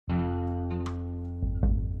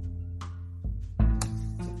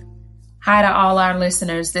Hi to all our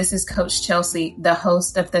listeners. This is Coach Chelsea, the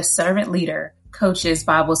host of the Servant Leader Coaches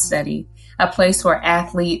Bible Study, a place where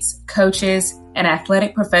athletes, coaches, and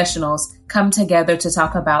athletic professionals come together to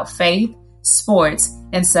talk about faith, sports,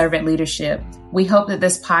 and servant leadership. We hope that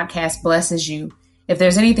this podcast blesses you. If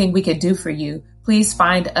there's anything we could do for you, please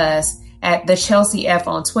find us at the Chelsea F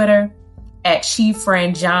on Twitter, at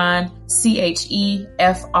ChefRanJohn, ChefRanJohn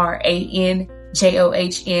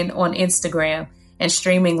on Instagram, and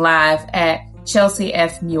streaming live at Chelsea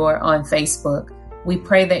F. Muir on Facebook. We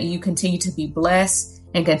pray that you continue to be blessed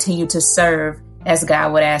and continue to serve as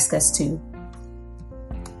God would ask us to.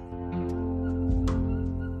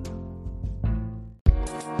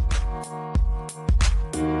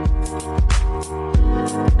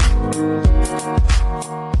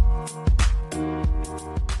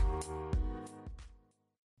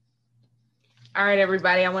 All right,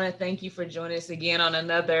 everybody, I want to thank you for joining us again on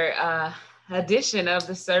another edition of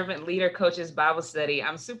the Servant Leader Coaches Bible Study.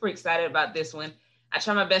 I'm super excited about this one. I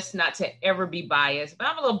try my best not to ever be biased, but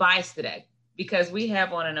I'm a little biased today because we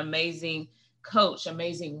have on an amazing coach,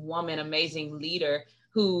 amazing woman, amazing leader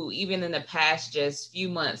who even in the past just few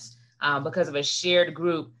months, because of a shared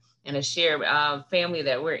group and a shared family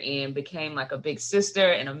that we're in, became like a big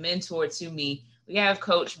sister and a mentor to me. We have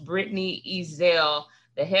Coach Brittney Ezell,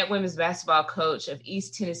 the head women's basketball coach of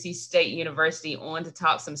East Tennessee State University, on to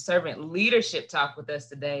talk some servant leadership talk with us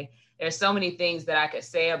today. There's so many things that I could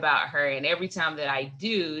say about her. And every time that I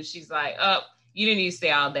do, she's like, oh, you didn't need to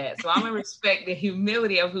say all that. So I'm going to respect the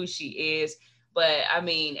humility of who she is. But I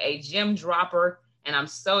mean, a gem dropper. And I'm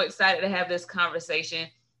so excited to have this conversation.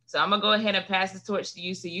 So I'm going to go ahead and pass the torch to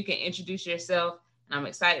you so you can introduce yourself. And I'm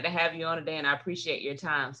excited to have you on today. And I appreciate your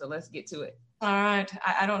time. So let's get to it. All right.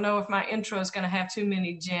 I don't know if my intro is going to have too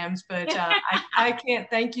many gems, but I can't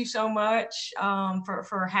thank you so much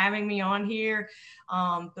for having me on here.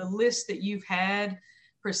 The list that you've had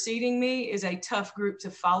preceding me is a tough group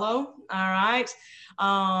to follow. All right.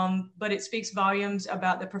 But it speaks volumes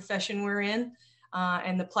about the profession we're in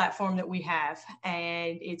and the platform that we have.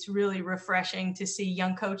 And it's really refreshing to see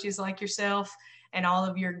young coaches like yourself and all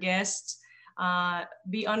of your guests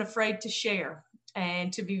be unafraid to share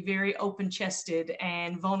and to be very open-chested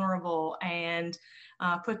and vulnerable and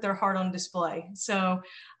put their heart on display. So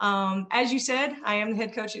as you said, I am the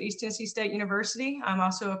head coach at East Tennessee State University. I'm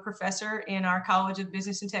also a professor in our College of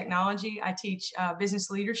Business and Technology. I teach business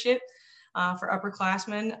leadership for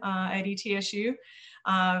upperclassmen at ETSU.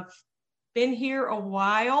 I've been here a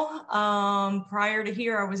while. Prior to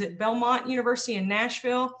here, I was at Belmont University in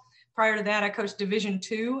Nashville. Prior to that, I coached Division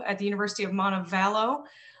II at the University of Montevallo.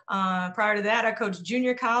 Prior to that, I coached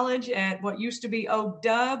junior college at what used to be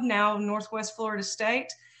OW, now Northwest Florida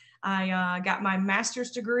State. I got my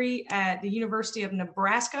master's degree at the University of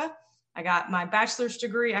Nebraska. I got my bachelor's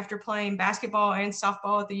degree after playing basketball and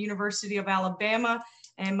softball at the University of Alabama.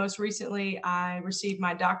 And most recently, I received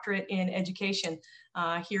my doctorate in education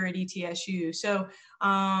here at ETSU. So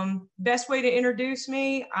best way to introduce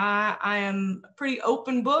me, I am a pretty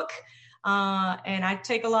open book. And I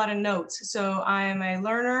take a lot of notes. So I am a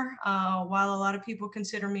learner. While a lot of people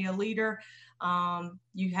consider me a leader,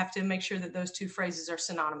 you have to make sure that those two phrases are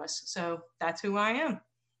synonymous. So that's who I am.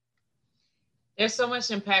 There's so much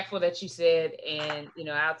impactful that you said. And,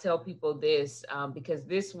 I'll tell people this because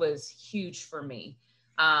this was huge for me.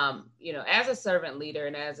 As a servant leader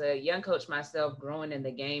and as a young coach myself, growing in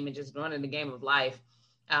the game and just growing in the game of life,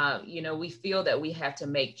 we feel that we have to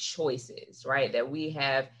make choices, right? That we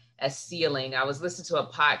have a ceiling. I was listening to a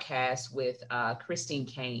podcast with Christine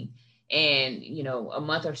Kane and, a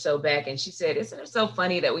month or so back, and she said, isn't it so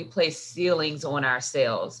funny that we place ceilings on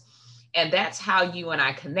ourselves? And that's how you and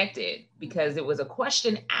I connected, because it was a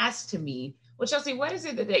question asked to me, well, Chelsea, what is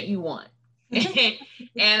it that you want?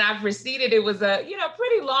 And I proceeded, it was a,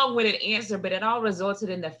 pretty long-winded answer, but it all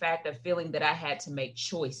resulted in the fact of feeling that I had to make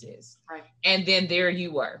choices. Right. And then there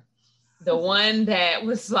you were. The one that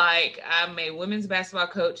was like, I'm a women's basketball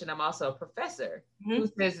coach and I'm also a professor who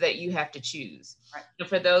says that you have to choose. Right. And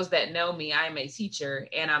for those that know me, I'm a teacher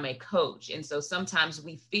and I'm a coach. And so sometimes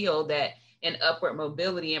we feel that in upward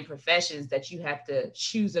mobility in professions that you have to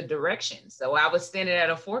choose a direction. So I was standing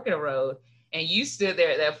at a fork in the road and you stood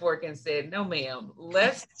there at that fork and said, no, ma'am,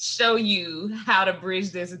 let's show you how to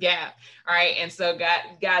bridge this gap. All right. And so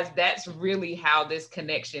guys, that's really how this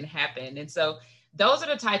connection happened. And so those are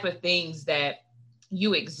the type of things that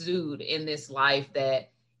you exude in this life that,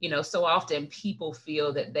 so often people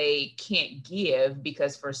feel that they can't give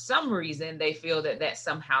because for some reason they feel that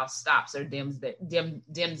somehow stops or dims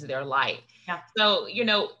their light. Yeah. So,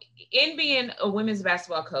 in being a women's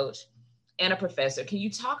basketball coach and a professor, can you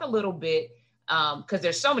talk a little bit because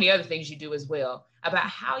there's so many other things you do as well, about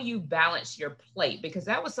how you balance your plate, because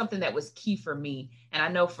that was something that was key for me. And I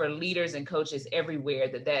know for leaders and coaches everywhere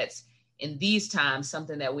that's in these times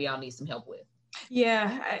something that we all need some help with.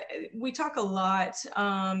 Yeah, we talk a lot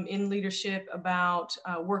in leadership about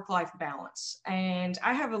work-life balance. And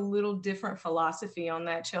I have a little different philosophy on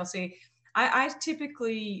that, Chelsea. I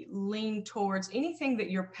typically lean towards anything that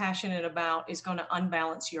you're passionate about is going to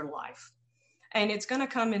unbalance your life. And it's going to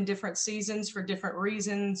come in different seasons for different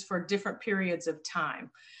reasons, for different periods of time.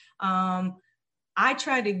 I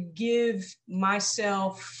try to give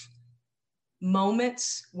myself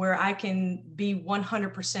moments where I can be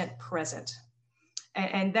 100% present.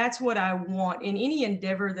 And that's what I want in any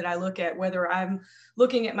endeavor that I look at, whether I'm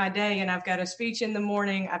looking at my day and I've got a speech in the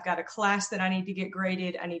morning, I've got a class that I need to get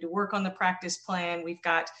graded, I need to work on the practice plan, we've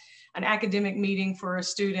got an academic meeting for a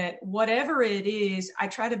student, whatever it is, I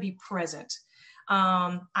try to be present.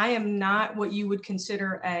 I am not what you would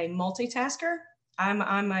consider a multitasker.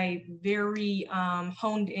 I'm a very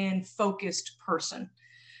honed in, focused person.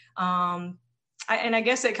 And I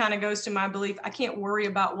guess that kind of goes to my belief, I can't worry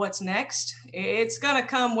about what's next. It's going to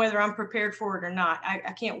come whether I'm prepared for it or not.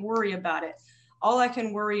 I can't worry about it. All I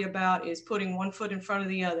can worry about is putting one foot in front of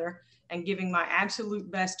the other and giving my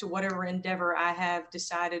absolute best to whatever endeavor I have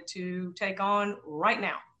decided to take on right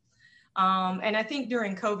now. And I think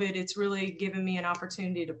during COVID, it's really given me an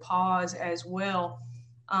opportunity to pause as well.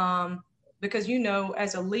 Because,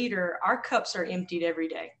 as a leader, our cups are emptied every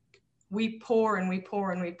day. We pour and we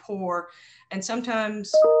pour and we pour. And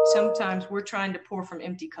sometimes we're trying to pour from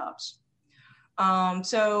empty cups.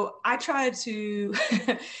 So I try to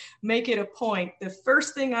make it a point. The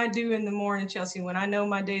first thing I do in the morning, Chelsea, when I know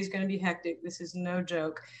my day is going to be hectic, this is no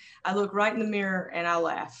joke, I look right in the mirror and I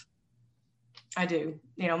laugh. I do,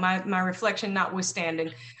 my reflection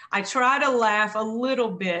notwithstanding. I try to laugh a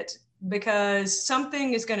little bit because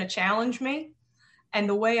something is going to challenge me. And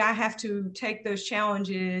the way I have to take those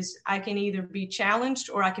challenges, I can either be challenged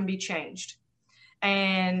or I can be changed.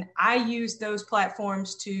 And I use those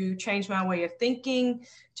platforms to change my way of thinking,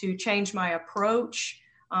 to change my approach.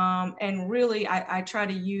 And really, I try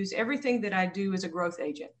to use everything that I do as a growth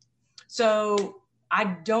agent. So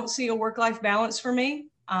I don't see a work-life balance for me.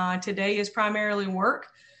 Today is primarily work.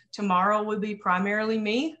 Tomorrow will be primarily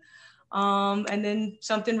me. And then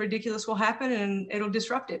something ridiculous will happen and it'll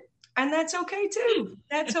disrupt it. And that's okay too.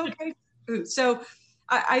 That's okay too. So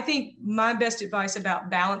I think my best advice about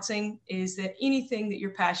balancing is that anything that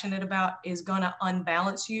you're passionate about is going to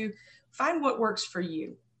unbalance you. Find what works for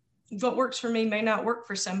you. What works for me may not work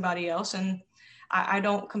for somebody else. And I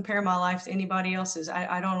don't compare my life to anybody else's.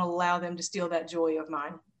 I don't allow them to steal that joy of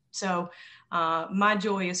mine. So my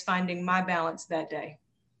joy is finding my balance that day.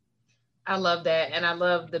 I love that. And I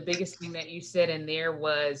love the biggest thing that you said in there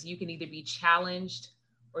was you can either be challenged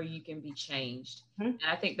or you can be changed. Mm-hmm. And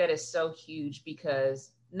I think that is so huge,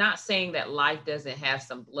 because not saying that life doesn't have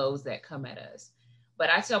some blows that come at us, but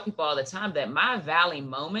I tell people all the time that my valley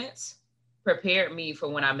moments prepared me for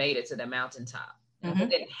when I made it to the mountaintop. Mm-hmm. If I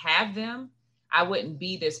didn't have them, I wouldn't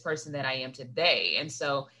be this person that I am today. And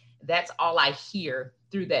so that's all I hear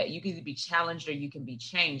through that. You can either be challenged or you can be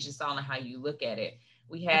changed. It's all in how you look at it.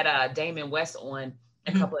 We had Damon West on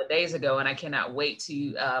a couple of days ago, and I cannot wait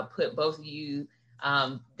to put both of you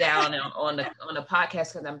down on the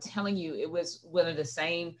podcast, because I'm telling you, it was one of the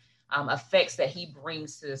same effects that he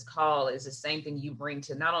brings to this call is the same thing you bring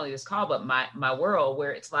to not only this call, but my world,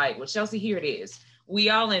 where it's like, well, Chelsea, here it is. We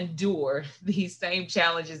all endure these same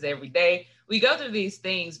challenges every day. We go through these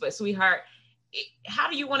things, but sweetheart, how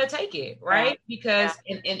do you want to take it? Right? Because,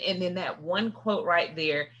 and then that one quote right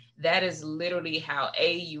there, that is literally how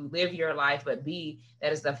A, you live your life, but B,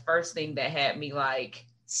 that is the first thing that had me like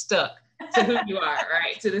stuck to who you are,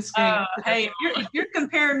 right? To the screen. Hey, if you're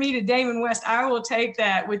comparing me to Damon West, I will take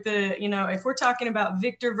that with the, if we're talking about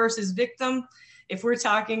victor versus victim, if we're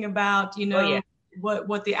talking about,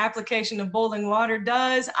 what the application of boiling water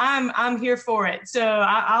does, I'm here for it. So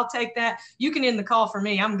I'll take that. You can end the call for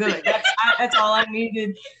me. I'm good. That's all I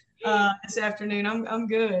needed this afternoon. I'm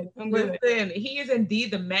good. Listen, he is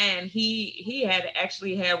indeed the man. He had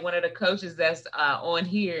actually had one of the coaches that's on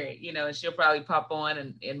here, and she'll probably pop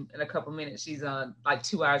on in a couple minutes. She's on like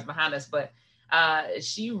 2 hours behind us, but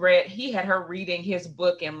he had her reading his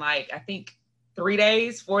book in like, I think 4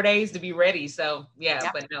 days to be ready. So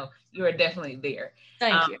yeah. But no, you are definitely there.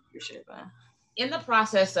 Thank you. I appreciate that. In the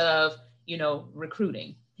process of,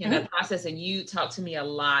 recruiting, in the process, and you talk to me a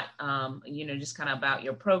lot, just kind of about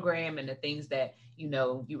your program and the things that,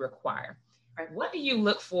 you require. Right. What do you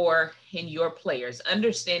look for in your players,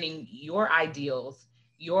 understanding your ideals,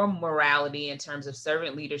 your morality in terms of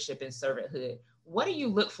servant leadership and servanthood, what do you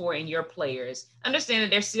look for in your players? Understand that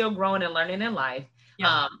they're still growing and learning in life,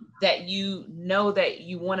 that you know that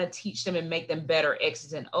you want to teach them and make them better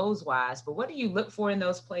X's and O's wise, but what do you look for in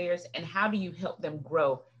those players, and how do you help them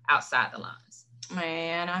grow outside the lines?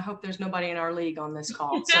 Man, I hope there's nobody in our league on this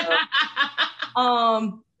call. So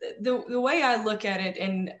the way I look at it,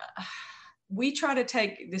 and we try to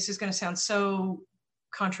take, this is going to sound so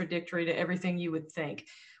contradictory to everything you would think.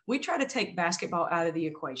 We try to take basketball out of the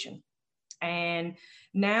equation. And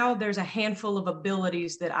now there's a handful of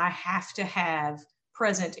abilities that I have to have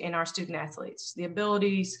present in our student athletes. The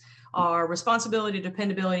abilities are responsibility,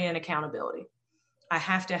 dependability, and accountability. I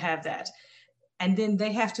have to have that. And then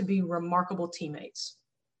they have to be remarkable teammates,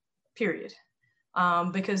 period.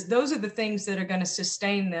 Because those are the things that are going to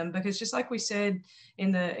sustain them. Because just like we said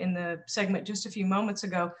in the segment just a few moments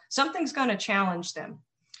ago, something's going to challenge them.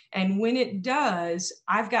 And when it does,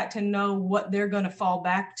 I've got to know what they're going to fall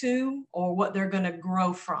back to or what they're going to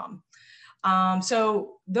grow from.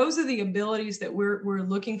 So those are the abilities that we're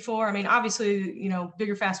looking for. I mean, obviously,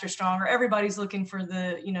 bigger, faster, stronger. Everybody's looking for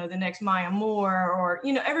the next Maya Moore, or,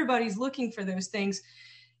 everybody's looking for those things.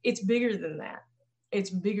 It's bigger than that. It's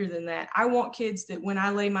bigger than that. I want kids that when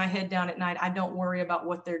I lay my head down at night, I don't worry about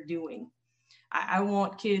what they're doing. I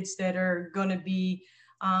want kids that are going to be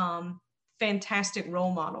fantastic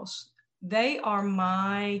role models. They are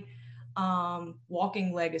my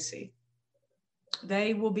walking legacy.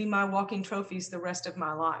 They will be my walking trophies the rest of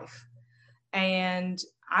my life. And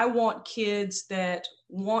I want kids that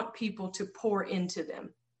want people to pour into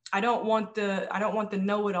them. I don't want the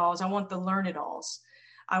know-it-alls. I want the learn-it-alls.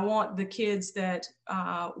 I want the kids that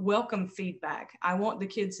welcome feedback. I want the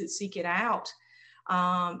kids that seek it out.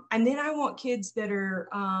 And then I want kids that are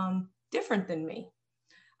different than me.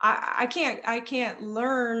 I can't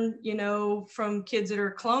learn, from kids that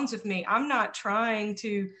are clones of me. I'm not trying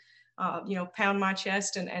to, pound my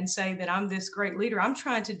chest and say that I'm this great leader. I'm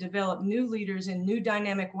trying to develop new leaders in new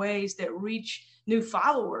dynamic ways that reach new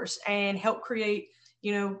followers and help create,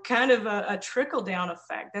 kind of a trickle down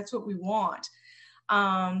effect. That's what we want.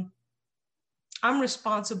 I'm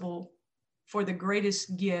responsible for the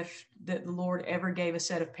greatest gift that the Lord ever gave a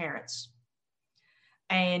set of parents.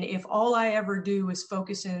 And if all I ever do is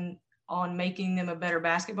focus on making them a better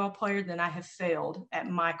basketball player, then I have failed at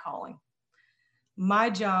my calling. My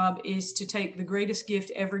job is to take the greatest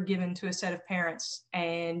gift ever given to a set of parents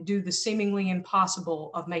and do the seemingly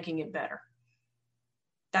impossible of making it better.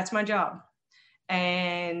 That's my job.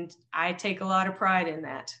 And I take a lot of pride in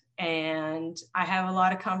that. And I have a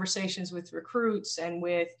lot of conversations with recruits and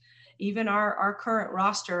with even our current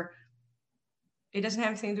roster. It doesn't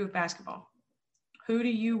have anything to do with basketball. Who do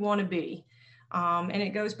you want to be? And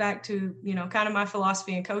it goes back to, kind of my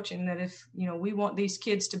philosophy in coaching that if, we want these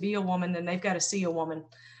kids to be a woman, then they've got to see a woman.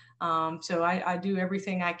 So I do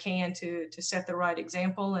everything I can to set the right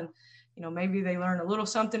example. And, maybe they learn a little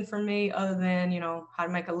something from me other than, how to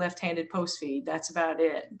make a left-handed post feed. That's about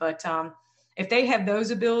it. But if they have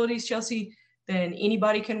those abilities, Chelsea, then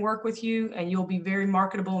anybody can work with you and you'll be very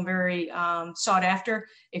marketable and very sought after.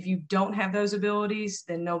 If you don't have those abilities,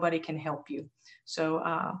 then nobody can help you. So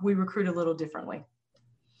we recruit a little differently.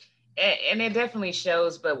 And it definitely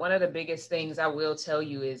shows. But one of the biggest things I will tell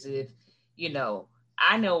you is if,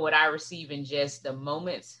 I know what I receive in just the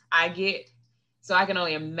moments I get. So I can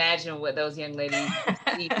only imagine what those young ladies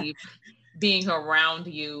receive being around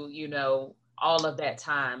you, all of that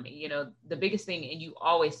time. The biggest thing, and you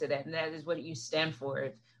always say that, and that is what you stand for.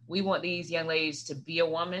 If we want these young ladies to be a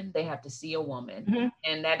woman, they have to see a woman. Mm-hmm.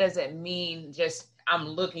 And that doesn't mean just I'm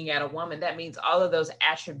looking at a woman. That means all of those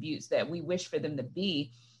attributes that we wish for them to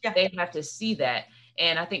be, They have to see that.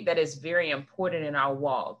 And I think that is very important in our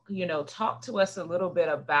walk. Talk to us a little bit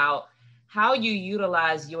about how you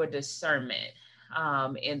utilize your discernment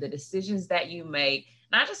in the decisions that you make,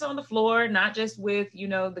 not just on the floor, not just with,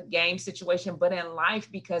 the game situation, but in life,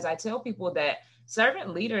 because I tell people that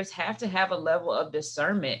servant leaders have to have a level of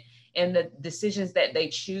discernment in the decisions that they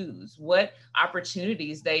choose, what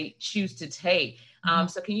opportunities they choose to take.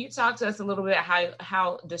 So can you talk to us a little bit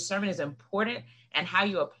how discernment is important and how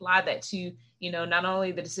you apply that to, not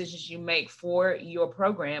only the decisions you make for your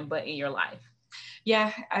program, but in your life?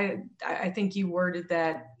 Yeah, I think you worded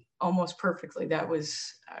that almost perfectly. That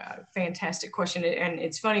was a fantastic question. And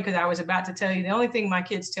it's funny because I was about to tell you, the only thing my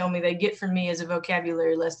kids tell me they get from me is a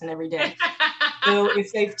vocabulary lesson every day. So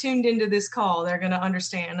if they've tuned into this call, they're going to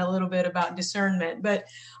understand a little bit about discernment. But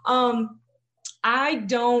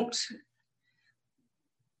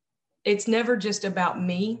it's never just about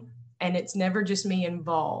me, and it's never just me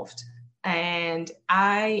involved. And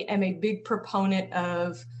I am a big proponent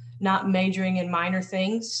of not majoring in minor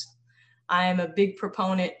things. I am a big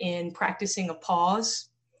proponent in practicing a pause.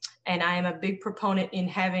 And I am a big proponent in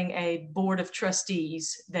having a board of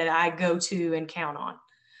trustees that I go to and count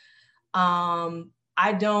on.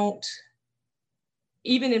 I don't,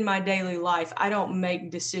 even in my daily life, I don't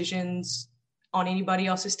make decisions on anybody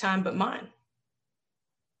else's time but mine.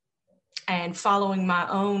 And following my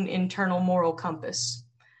own internal moral compass,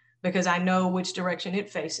 because I know which direction it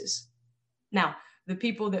faces. Now, the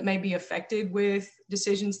people that may be affected with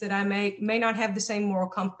decisions that I make may not have the same moral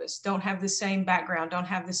compass, don't have the same background, don't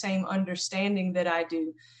have the same understanding that I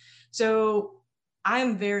do. So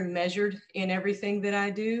I'm very measured in everything that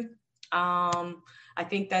I do. I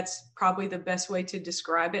think that's probably the best way to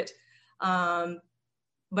describe it.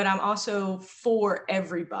 But I'm also for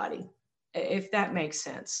everybody, if that makes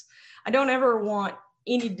sense. I don't ever want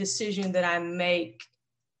any decision that I make,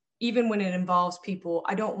 even when it involves people,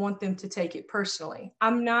 I don't want them to take it personally.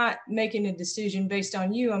 I'm not making a decision based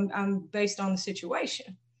on you. I'm based on the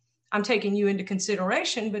situation. I'm taking you into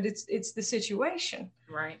consideration, but it's the situation.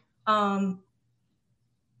 Right. A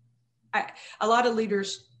lot of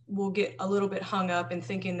leaders will get a little bit hung up in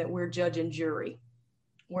thinking that we're judge and jury.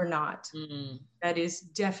 We're not. Mm-hmm. That is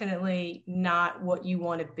definitely not what you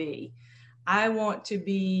want to be. I want to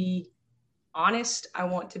be honest. I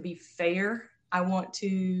want to be fair. I want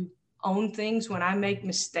to own things when I make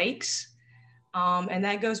mistakes. And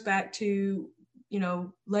that goes back to,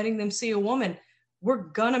 letting them see a woman. We're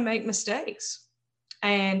going to make mistakes.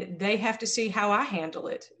 And they have to see how I handle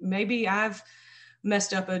it. Maybe I've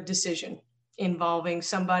messed up a decision involving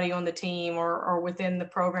somebody on the team or within the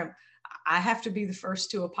program. I have to be the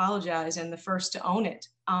first to apologize and the first to own it.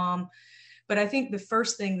 But I think the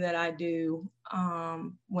first thing that I do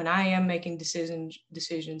when I am making decisions,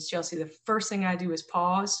 Chelsea, the first thing I do is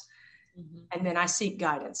pause, and then I seek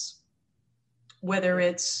guidance. Whether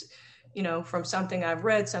it's, from something I've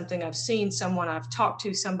read, something I've seen, someone I've talked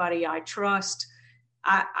to, somebody I trust.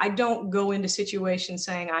 I don't go into situations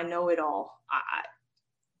saying I know it all.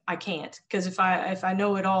 I can't, because if I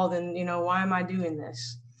know it all, then why am I doing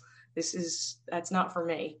this? That's not for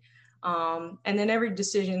me. And then every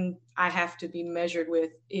decision I have to be measured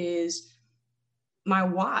with is my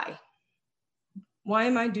why. Why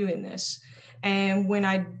am I doing this? And when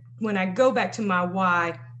I go back to my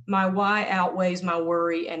why outweighs my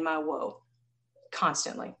worry and my woe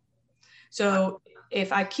constantly. So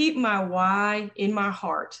if I keep my why in my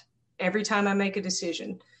heart every time I make a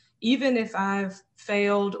decision, even if I've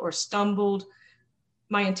failed or stumbled,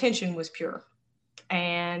 my intention was pure.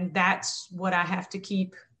 And that's what I have to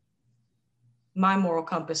keep my moral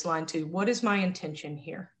compass line to. What is my intention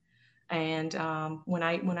here? And when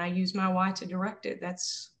I use my why to direct it,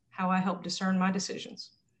 that's how I help discern my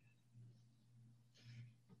decisions.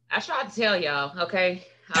 I tried to tell y'all, okay?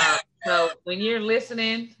 So when you're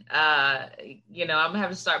listening, I'm gonna have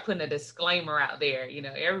to start putting a disclaimer out there.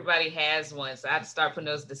 Everybody has one, so I have to start putting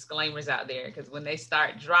those disclaimers out there, because when they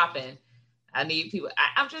start dropping, I need people.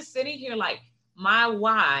 I'm just sitting here like, my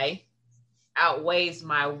why outweighs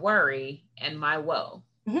my worry and my woe.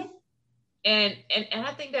 Mm-hmm. And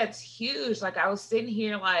I think that's huge. Like, I was sitting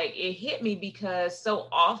here, like, it hit me, because so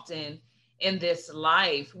often in this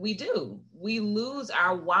life, we lose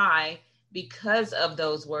our why because of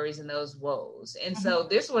those worries and those woes. And so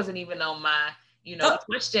this wasn't even on my,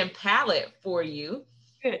 question palette for you.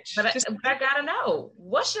 But I gotta know,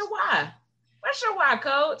 what's your why? What's your why,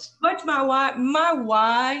 Coach? What's my why? My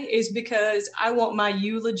why is because I want my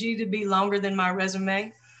eulogy to be longer than my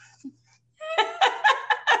resume.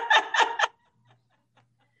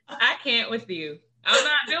 I can't with you. I'm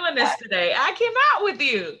not doing this today. I came out with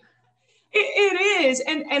you. It is.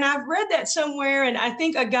 And I've read that somewhere. And I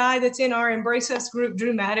think a guy that's in our Embrace Us group,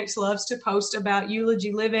 Drew Maddox, loves to post about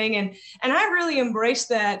eulogy living. And I really embraced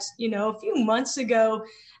that, a few months ago.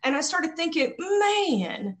 And I started thinking,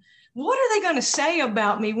 man, what are they going to say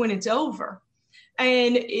about me when it's over?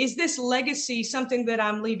 And is this legacy something that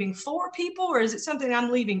I'm leaving for people, or is it something I'm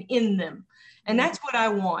leaving in them? And that's what I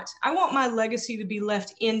want. I want my legacy to be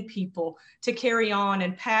left in people, to carry on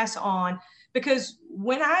and pass on. Because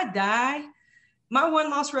when I die, my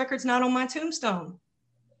one-loss record's not on my tombstone.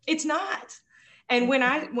 It's not. And when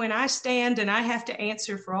I stand and I have to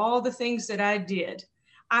answer for all the things that I did,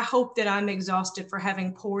 I hope that I'm exhausted for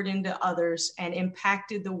having poured into others and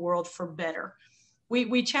impacted the world for better.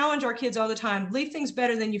 We challenge our kids all the time, leave things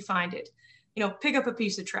better than you find it. pick up a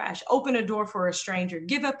piece of trash, open a door for a stranger,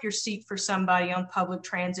 give up your seat for somebody on public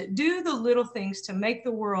transit, do the little things to make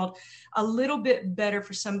the world a little bit better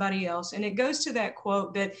for somebody else. And it goes to that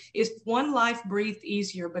quote that if one life breathed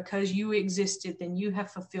easier because you existed, then you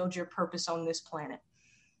have fulfilled your purpose on this planet.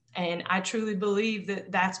 And I truly believe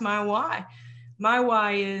that that's my why. My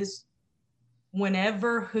why is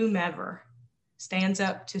whenever whomever stands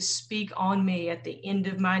up to speak on me at the end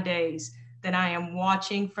of my days, that I am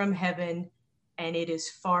watching from heaven, and it is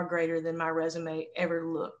far greater than my resume ever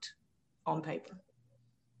looked on paper.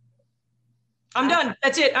 I'm done.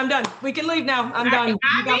 That's it. I'm done. We can leave now. I'm done.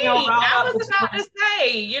 I was about to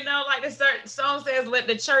say, like the certain song says, let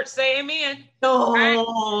the church say amen. Oh.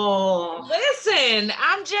 Right? Listen,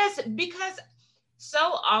 because so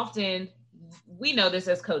often we know this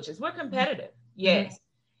as coaches, we're competitive. Yes.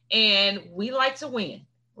 Mm-hmm. And we like to win,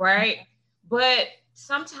 right? But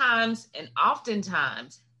sometimes and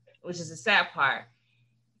oftentimes, which is the sad part,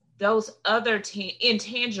 those other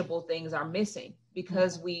intangible things are missing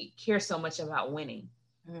because we care so much about winning.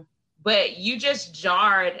 Mm-hmm. But you just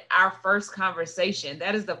jarred our first conversation.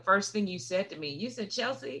 That is the first thing you said to me. You said,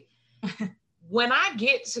 Chelsea, when I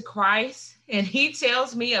get to Christ and he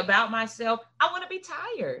tells me about myself, I want to be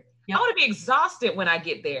tired. Yep. I want to be exhausted when I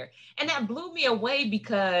get there. And that blew me away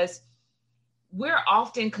because we're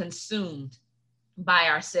often consumed by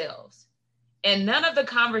ourselves. And none of the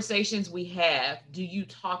conversations we have do you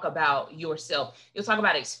talk about yourself. You'll talk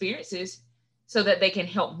about experiences so that they can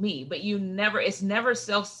help me, but it's never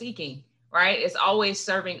self-seeking, right? It's always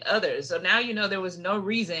serving others. So now, there was no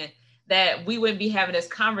reason that we wouldn't be having this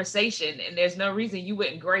conversation, and there's no reason you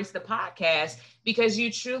wouldn't grace the podcast because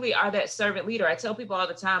you truly are that servant leader. I tell people all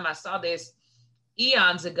the time, I saw this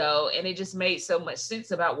eons ago, and it just made so much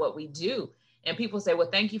sense about what we do. And people say, well,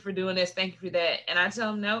 thank you for doing this. Thank you for that. And I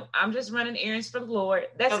tell them, no, I'm just running errands for the Lord.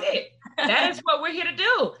 That's it. That is what we're here to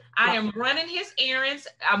do. I am running his errands.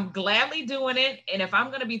 I'm gladly doing it. And if I'm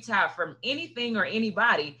going to be tired from anything or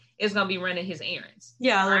anybody, it's going to be running his errands.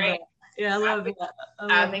 Yeah, I love that. Yeah, I love that.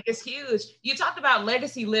 I think it's huge. You talked about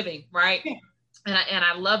legacy living, right? And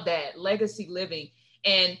I love that, legacy living,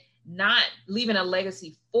 and not leaving a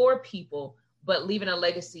legacy for people, but leaving a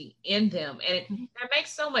legacy in them. And that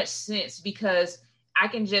makes so much sense because I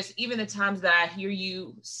can even the times that I hear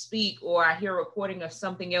you speak or I hear a recording of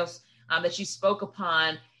something else that you spoke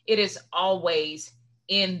upon, it is always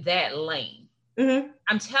in that lane. Mm-hmm.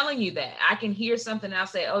 I'm telling you that. I can hear something and I'll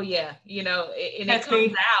say, oh yeah, and it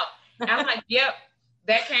comes out. And I'm like, yep,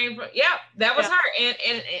 that came from, that was her.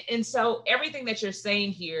 And so everything that you're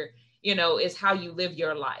saying here, is how you live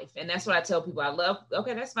your life. And that's what I tell people. I love,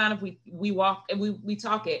 okay, that's fine if we walk and we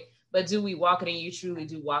talk it, but do we walk it? And you truly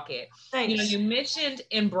do walk it. Thanks. You mentioned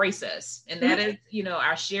Embrace Us, and that is,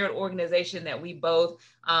 our shared organization that we both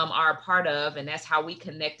are a part of, and that's how we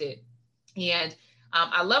connected. And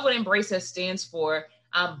I love what Embrace Us stands for,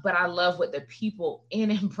 but I love what the people in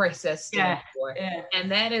Embrace Us stand for. Yeah. And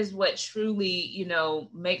that is what truly,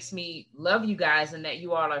 makes me love you guys and that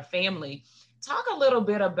you all are family. Talk a little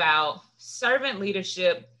bit about servant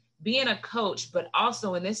leadership, being a coach, but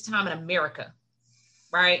also in this time in America,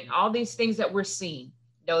 right? All these things that we're seeing,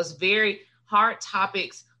 those very hard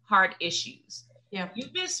topics, hard issues. Yeah.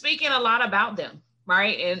 You've been speaking a lot about them,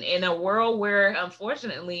 right? In a world where,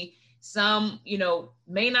 unfortunately, some,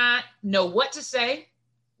 may not know what to say,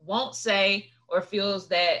 won't say, or feels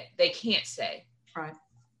that they can't say. Right.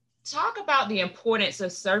 Talk about the importance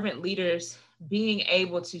of servant leaders being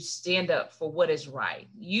able to stand up for what is right.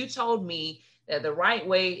 You told me that the right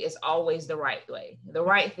way is always the right way. The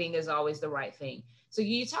right thing is always the right thing. So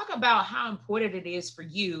you talk about how important it is for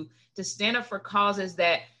you to stand up for causes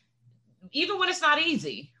that, even when it's not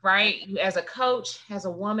easy, right? As a coach, as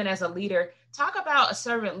a woman, as a leader, talk about a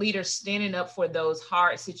servant leader standing up for those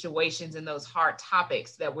hard situations and those hard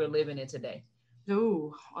topics that we're living in today.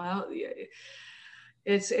 Oh, well,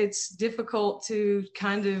 it's difficult to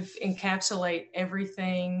kind of encapsulate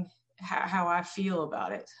everything, how I feel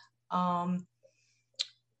about it.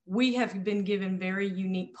 We have been given very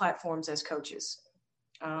unique platforms as coaches.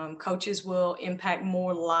 Coaches will impact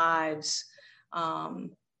more lives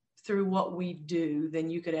through what we do than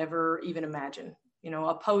you could ever even imagine.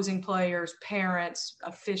 Opposing players, parents,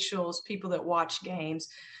 officials, people that watch games.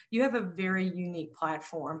 You have a very unique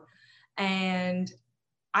platform. And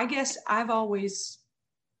I guess I've always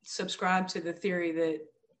subscribed to the theory that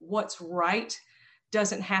what's right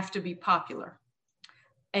doesn't have to be popular.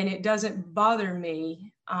 And it doesn't bother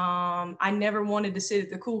me. I never wanted to sit at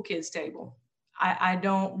the cool kids table. I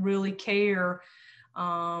don't really care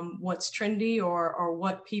what's trendy or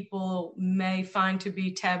what people may find to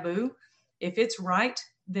be taboo. If it's right,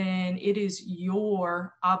 then it is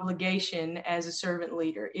your obligation as a servant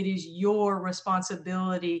leader. It is your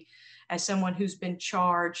responsibility as someone who's been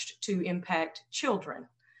charged to impact children.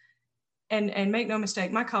 And make no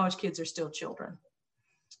mistake, my college kids are still children.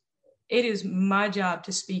 It is my job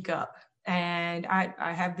to speak up. And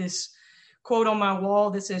I have this quote on my wall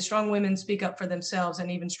that says, strong women speak up for themselves, and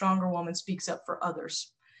even stronger woman speaks up for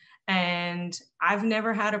others. And I've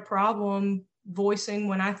never had a problem voicing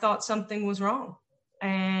when I thought something was wrong.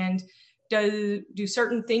 And do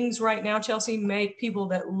certain things right now, Chelsea, make people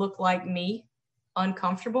that look like me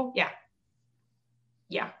uncomfortable? Yeah.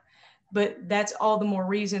 But that's all the more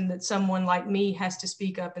reason that someone like me has to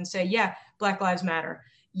speak up and say, yeah, Black Lives Matter.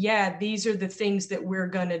 Yeah, these are the things that we're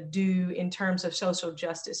going to do in terms of social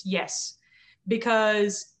justice. Yes,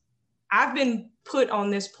 because I've been put on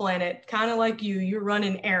this planet kind of like you're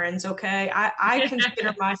running errands, okay? I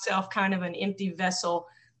consider myself kind of an empty vessel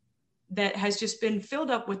that has just been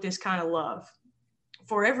filled up with this kind of love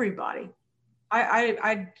for everybody.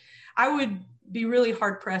 I would be really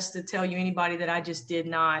hard pressed to tell you anybody that I just did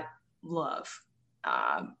not love.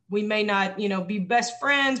 We may not, be best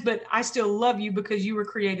friends, but I still love you because you were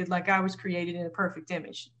created like I was created in a perfect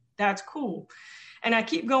image. That's cool. And I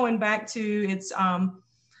keep going back to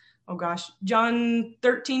John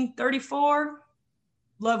 13:34,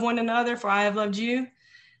 love one another for I have loved you.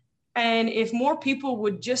 And if more people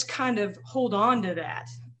would just kind of hold on to that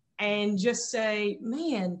and just say,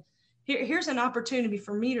 man, here's an opportunity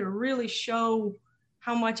for me to really show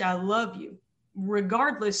how much I love you,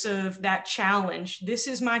 regardless of that challenge. This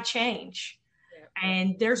is my change. Yeah.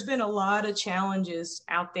 And there's been a lot of challenges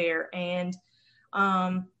out there. And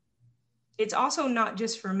it's also not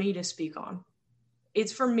just for me to speak on.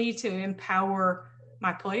 It's for me to empower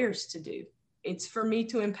my players to do. It's for me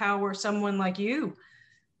to empower someone like you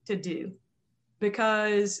to do,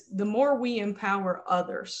 because the more we empower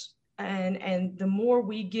others and the more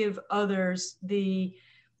we give others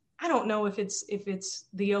I don't know if it's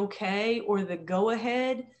the okay or the go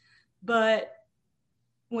ahead, but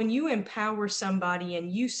when you empower somebody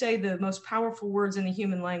and you say the most powerful words in the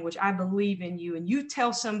human language, I believe in you, and you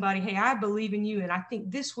tell somebody, hey, I believe in you, and I think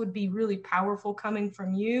this would be really powerful coming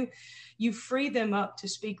from you, you free them up to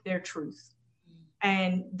speak their truth.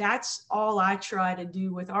 And that's all I try to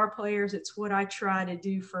do with our players. It's what I try to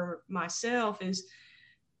do for myself is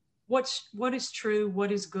what is true,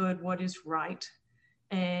 what is good, what is right.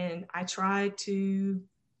 And I try to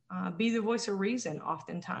be the voice of reason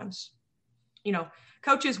oftentimes.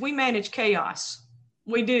 Coaches, we manage chaos.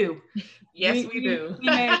 We do. Yes, we do. We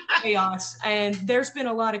manage chaos. And there's been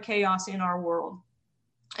a lot of chaos in our world.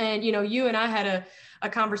 And, you and I had a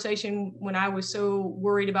conversation when I was so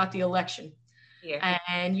worried about the election. Yeah.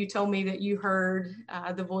 And you told me that you heard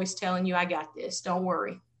the voice telling you, I got this, don't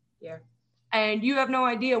worry. Yeah. And you have no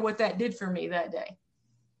idea what that did for me that day.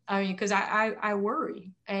 I mean, because I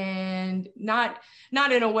worry, and not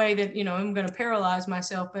in a way that, I'm going to paralyze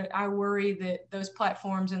myself, but I worry that those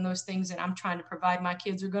platforms and those things that I'm trying to provide my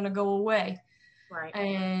kids are going to go away. Right.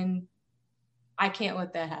 And I can't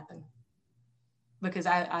let that happen, because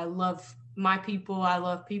I love my people. I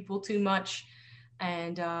love people too much.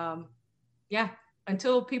 And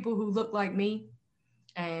until people who look like me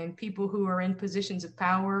and people who are in positions of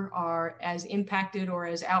power are as impacted or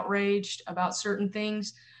as outraged about certain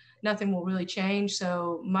things, nothing will really change.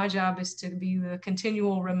 So my job is to be the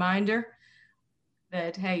continual reminder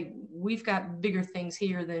that, hey, we've got bigger things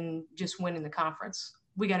here than just winning the conference.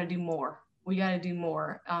 We got to do more.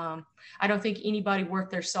 I don't think anybody worth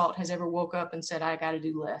their salt has ever woke up and said, I got to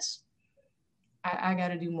do less. I got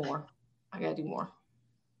to do more.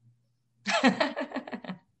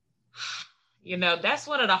 That's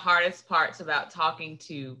one of the hardest parts about talking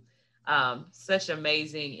to such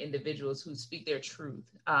amazing individuals who speak their truth,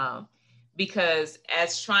 because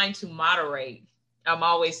as trying to moderate, I'm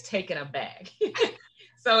always taken aback.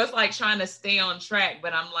 So it's like trying to stay on track,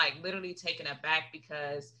 but I'm like literally taken aback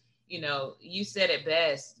because, you said it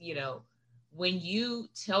best, when you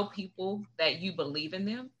tell people that you believe in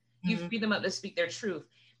them, you free them up to speak their truth.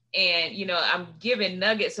 And, I'm giving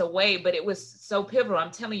nuggets away, but it was so pivotal.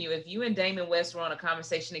 I'm telling you, if you and Damon West were on a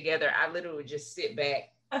conversation together, I literally would just sit back,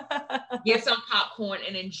 get some popcorn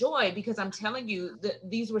and enjoy, because I'm telling you that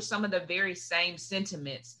these were some of the very same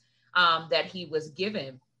sentiments that he was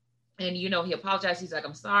given. And, he apologized. He's like,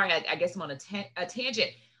 I'm sorry. I guess I'm on a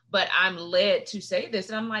tangent, but I'm led to say this.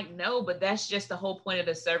 And I'm like, no, but that's just the whole point of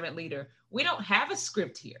the servant leader. We don't have a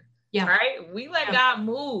script here. Yeah. Right. We let God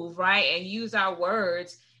move, right, and use our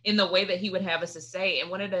words in the way that he would have us to say. And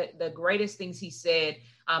one of the greatest things he said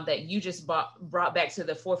that you just brought back to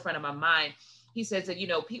the forefront of my mind, he says that,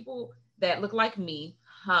 people that look like me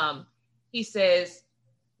He says,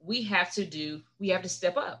 we have to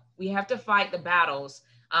step up. We have to fight the battles,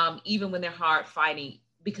 even when they're hard fighting,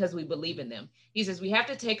 because we believe in them. He says, we have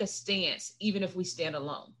to take a stance, even if we stand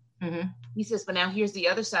alone. Mm-hmm. He says, but now here's the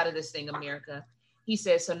other side of this thing, America. He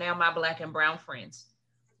says, so now my Black and brown friends,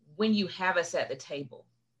 when you have us at the table,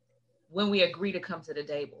 when we agree to come to the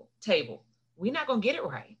table, we're not going to get it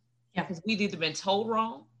right. Yeah. Because we've either been told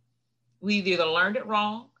wrong, we've either learned it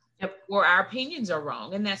wrong, yep, or our opinions are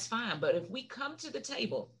wrong, and that's fine. But if we come to the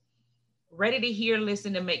table ready to hear,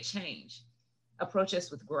 listen, and make change, approach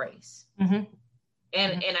us with grace. Mm-hmm.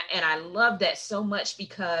 And I love that so much,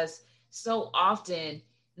 because so often,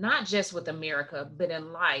 not just with America, but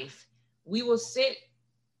in life, we will sit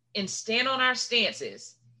and stand on our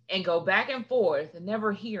stances and go back and forth and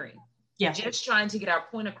never hearing, just trying to get our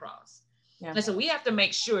point across. Yeah. And so we have to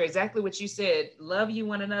make sure, exactly what you said, love you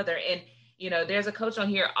one another. And, there's a coach on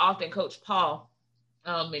here often, Coach Paul,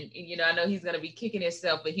 and I know he's going to be kicking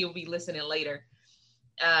himself, but he'll be listening later.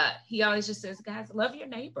 He always just says, guys, love your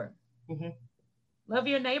neighbor. Mm-hmm. Love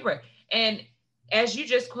your neighbor. And as you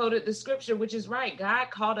just quoted the scripture, which is right, God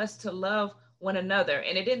called us to love one another.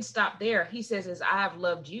 And it didn't stop there. He says, as I have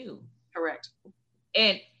loved you. Correct.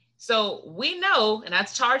 And so we know, and I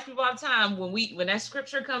charge people all the time, when that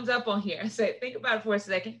scripture comes up on here, I say, think about it for a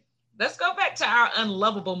second. Let's go back to our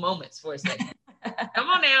unlovable moments for a second. Come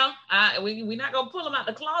on now. We're not going to pull them out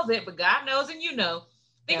the closet, but God knows and you know.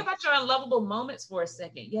 Think about your unlovable moments for a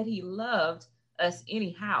second. Yet he loved us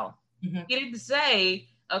anyhow. Mm-hmm. He didn't say,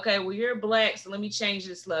 okay, well, you're Black, so let me change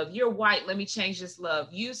this love. You're white, let me change this love.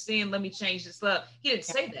 You sin, let me change this love. He didn't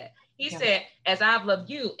say that. He said, as I've loved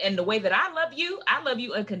you, and the way that I love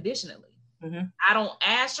you unconditionally. Mm-hmm. I don't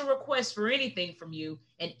ask or request for anything from you.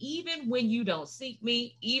 And even when you don't seek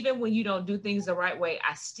me, even when you don't do things the right way,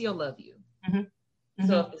 I still love you. Mm-hmm. Mm-hmm.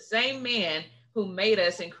 So if the same man who made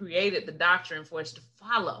us and created the doctrine for us to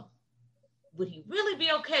follow, would he really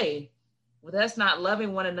be okay with us not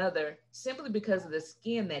loving one another simply because of the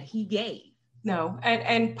skin that he gave? No.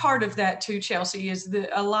 And part of that too, Chelsea, is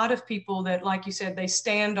a lot of people that, like you said, they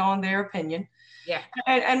stand on their opinion. Yeah.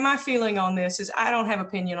 And my feeling on this is I don't have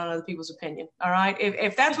opinion on other people's opinion. All right.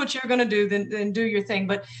 If that's what you're going to do, then do your thing.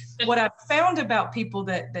 But what I've found about people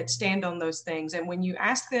that stand on those things, and when you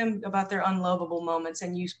ask them about their unlovable moments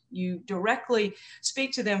and you directly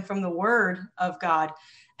speak to them from the word of God,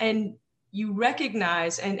 and you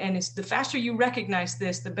recognize, and it's the faster you recognize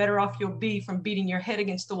this, the better off you'll be from beating your head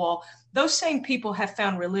against the wall. Those same people have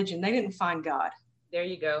found religion. They didn't find God. There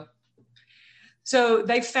you go. So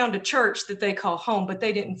they found a church that they call home, but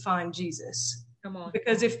they didn't find Jesus. Come on.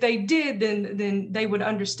 Because if they did, then they would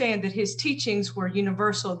understand that his teachings were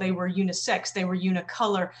universal. They were unisex. They were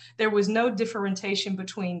unicolor. There was no differentiation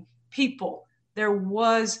between people. There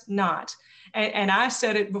was not. And I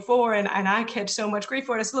said it before, and I catch so much grief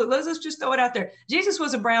for it. I said, look, let's just throw it out there. Jesus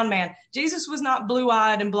was a brown man. Jesus was not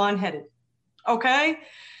blue-eyed and blonde-headed. Okay?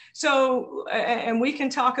 So, and we can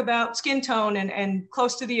talk about skin tone and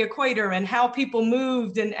close to the equator and how people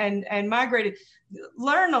moved and migrated.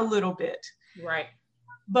 Learn a little bit. Right.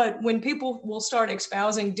 But when people will start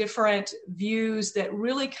espousing different views that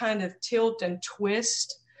really kind of tilt and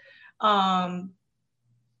twist and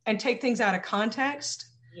take things out of context,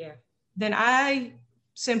 then I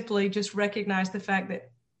simply just recognize the fact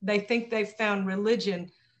that they think they've found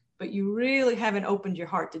religion, but you really haven't opened your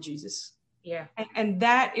heart to Jesus. Yeah. And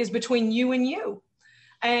that is between you and you.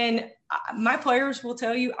 And my players will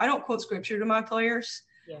tell you, I don't quote scripture to my players.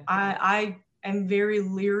 Yeah. I am very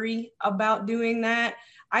leery about doing that.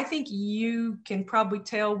 I think you can probably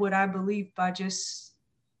tell what I believe by just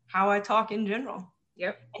how I talk in general.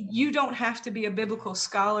 Yep. You don't have to be a biblical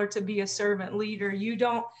scholar to be a servant leader. You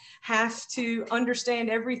don't have to understand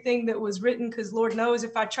everything that was written, because Lord knows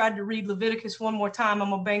if I tried to read Leviticus one more time, I'm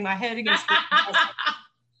going to bang my head against it.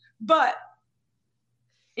 But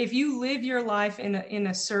if you live your life in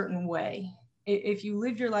a certain way, if you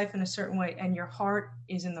live your life in a certain way and your heart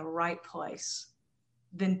is in the right place,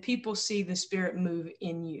 then people see the Spirit move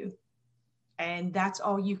in you. And that's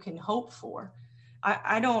all you can hope for.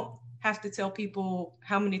 I don't have to tell people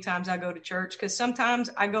how many times I go to church, because sometimes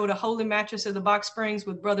I go to Holy Mattress of the Box Springs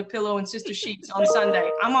with Brother Pillow and Sister Sheets on Sunday.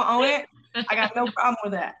 I'm on it. I got no problem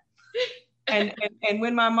with that. And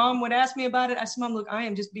when my mom would ask me about it, I said, Mom, look, I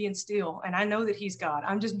am just being still. And I know that he's God.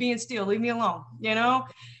 I'm just being still. Leave me alone. You know?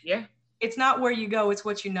 Yeah. It's not where you go. It's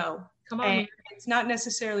what you know. Come on. And it's not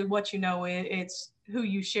necessarily what you know. It's who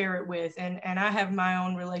you share it with. And I have my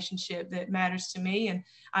own relationship that matters to me. And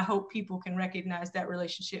I hope people can recognize that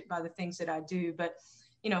relationship by the things that I do. But,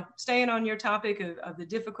 staying on your topic of the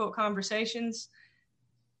difficult conversations,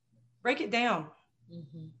 break it down.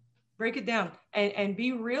 Mm-hmm. Break it down and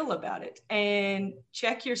be real about it, and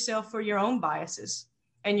check yourself for your own biases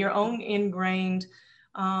and your own ingrained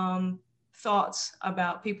thoughts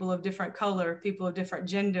about people of different color, people of different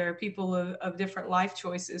gender, people of different life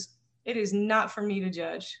choices. It is not for me to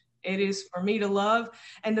judge. It is for me to love.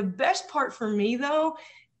 And the best part for me, though,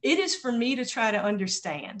 it is for me to try to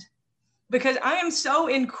understand, because I am so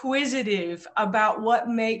inquisitive about what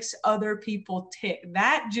makes other people tick.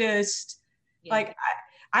 That just, like,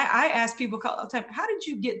 I ask people all the time, how did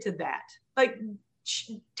you get to that? Like,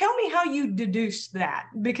 tell me how you deduced that,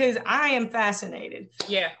 because I am fascinated.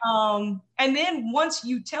 Yeah. And then once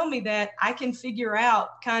you tell me that, I can figure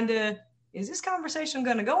out kind of, is this conversation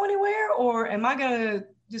going to go anywhere, or am I going to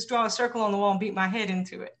just draw a circle on the wall and beat my head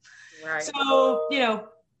into it? Right. So, you know,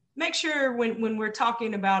 make sure when we're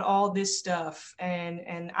talking about all this stuff,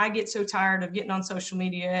 and I get so tired of getting on social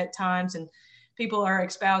media at times, and people are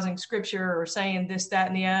espousing scripture or saying this, that,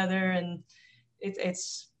 and the other, and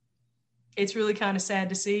it's really kind of sad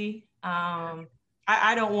to see.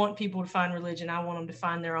 I don't want people to find religion. I want them to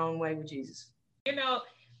find their own way with Jesus. You know,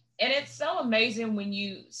 and it's so amazing when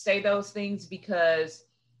you say those things, because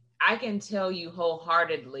I can tell you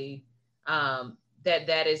wholeheartedly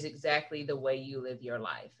that is exactly the way you live your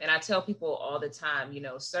life. And I tell people all the time, you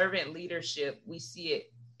know, servant leadership, we see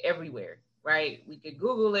it everywhere, right? We could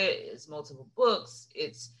Google it. It's multiple books.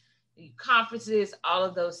 It's conferences, all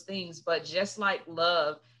of those things. But just like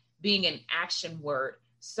love being an action word,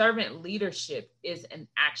 servant leadership is an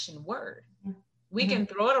action word. We can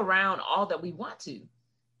throw it around all that we want to.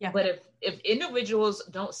 Yeah. But if individuals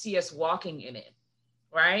don't see us walking in it,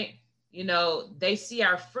 right? You know, they see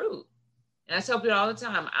our fruit. And I tell people all the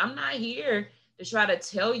time, I'm not here to try to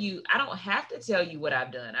tell you, I don't have to tell you what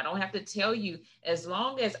I've done. I don't have to tell you, as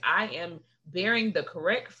long as I am bearing the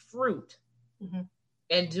correct fruit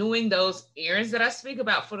and doing those errands that I speak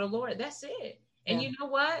about for the Lord, that's it. And you know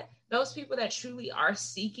what? Those people that truly are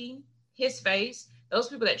seeking his face, those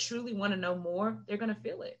people that truly want to know more, they're going to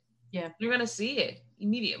feel it. Yeah. You're going to see it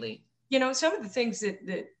immediately. You know, some of the things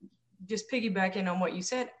that just piggybacking on what you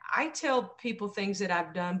said, I tell people things that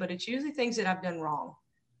I've done, but it's usually things that I've done wrong.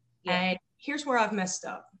 Yeah. And here's where I've messed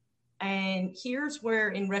up. And here's where,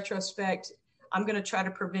 in retrospect, I'm going to try to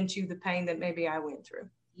prevent you the pain that maybe I went through.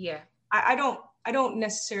 Yeah. I don't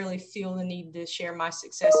necessarily feel the need to share my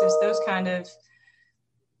successes. Those kind of,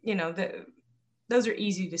 you know, those are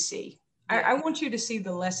easy to see. Yeah. I want you to see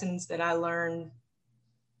the lessons that I learned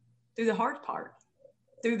through the hard part,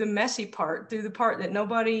 through the messy part, through the part that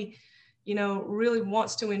nobody, you know, really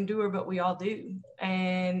wants to endure, but we all do.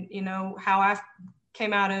 And, you know, how I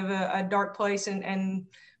came out of a dark place and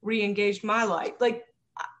re-engaged my life. Like,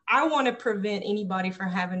 I want to prevent anybody from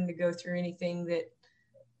having to go through anything that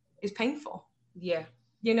is painful. Yeah.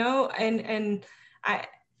 You know, and I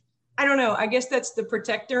don't know, I guess that's the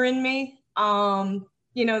protector in me.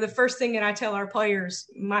 You know, the first thing that I tell our players,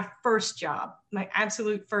 my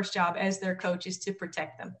absolute first job as their coach is to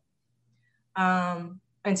protect them.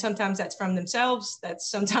 And sometimes that's from themselves.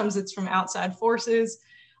 Sometimes it's from outside forces.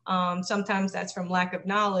 Sometimes that's from lack of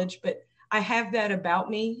knowledge, but I have that about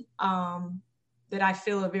me, that I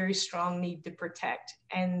feel a very strong need to protect.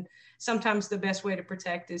 And sometimes the best way to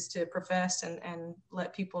protect is to profess and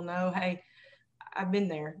let people know, hey, I've been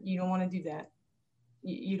there. You don't want to do that.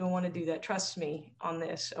 You don't want to do that. Trust me on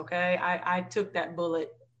this. Okay. I took that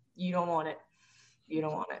bullet. You don't want it. You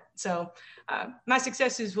don't want it. So my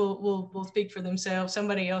successes will speak for themselves.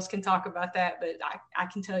 Somebody else can talk about that, but I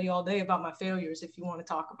can tell you all day about my failures if you want to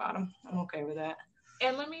talk about them. I'm okay with that.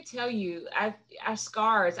 And let me tell you, our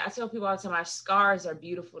scars, I tell people all the time, our scars are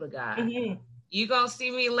beautiful to God. Mm-hmm. You're going to see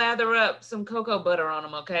me lather up some cocoa butter on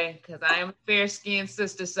them, okay? Because I am a fair-skinned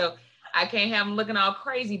sister, so I can't have them looking all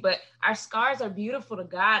crazy. But our scars are beautiful to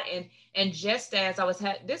God. And just as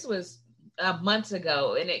this was months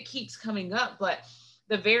ago, and it keeps coming up, but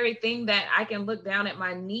the very thing that I can look down at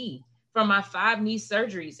my knee from my 5 knee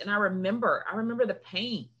surgeries, and I remember the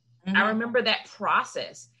pain. Mm-hmm. I remember that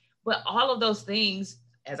process. But all of those things,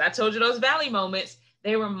 as I told you, those valley moments,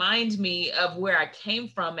 they remind me of where I came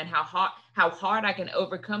from and how hard I can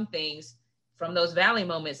overcome things from those valley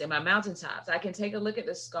moments in my mountaintops. I can take a look at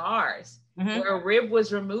the scars where a rib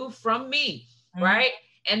was removed from me, right?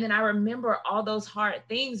 And then I remember all those hard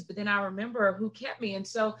things, but then I remember who kept me. And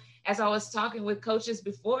so as I was talking with coaches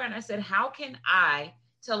before, and I said, how can I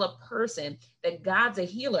tell a person that God's a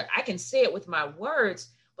healer? I can say it with my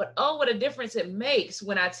words, but oh, what a difference it makes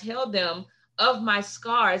when I tell them of my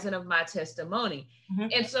scars and of my testimony. Mm-hmm.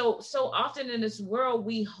 And so often in this world,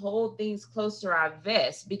 we hold things close to our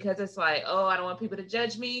vest because it's like, oh, I don't want people to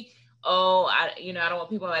judge me. Oh, I don't want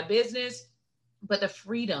people in my business. but the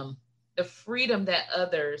freedom that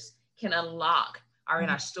others can unlock are in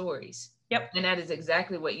our stories. Yep. And that is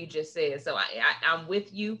exactly what you just said. So I'm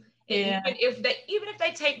with you. And Yeah. even if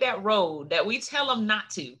they take that road that we tell them not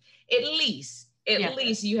to, at least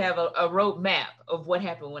you have a road map of what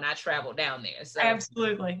happened when I traveled down there. So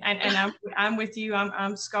absolutely. And I'm with you.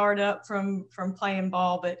 I'm scarred up from playing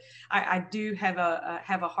ball, but I do have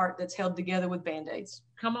a heart that's held together with Band-Aids.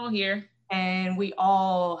 Come on here. And we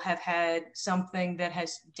all have had something that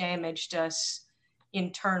has damaged us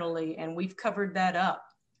internally, and we've covered that up.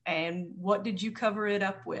 And what did you cover it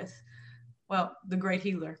up with? Well, the great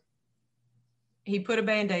healer. He put a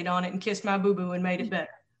Band-Aid on it and kissed my boo-boo and made it better.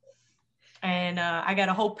 And I got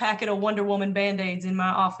a whole packet of Wonder Woman Band-Aids in my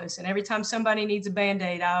office. And every time somebody needs a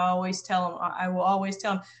Band-Aid, I will always tell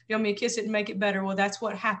them, you want me to kiss it and make it better? Well, that's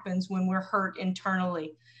what happens when we're hurt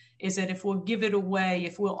internally, is that if we'll give it away,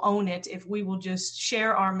 if we'll own it, if we will just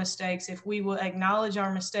share our mistakes, if we will acknowledge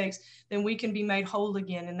our mistakes, then we can be made whole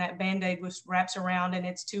again. And that Band-Aid wraps around, and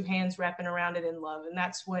it's two hands wrapping around it in love. And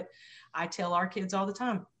that's what I tell our kids all the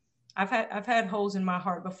time. I've had holes in my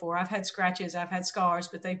heart before. I've had scratches, I've had scars,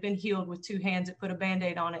 but they've been healed with two hands that put a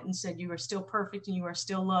Band-Aid on it and said, you are still perfect and you are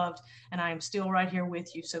still loved, and I am still right here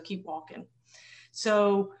with you. So keep walking.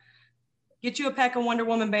 So get you a pack of Wonder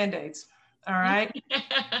Woman Band-Aids. All right.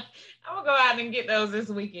 I'm gonna go out and get those this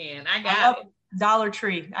weekend. I got it. Dollar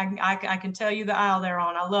Tree. I can tell you the aisle they're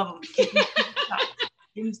on. I love them. Keep them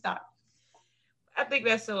in stock. I think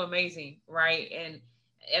that's so amazing, right?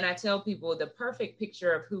 And I tell people the perfect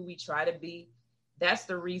picture of who we try to be. That's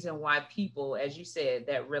the reason why people, as you said,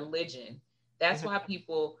 that religion. That's why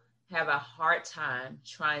people have a hard time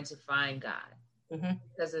trying to find God,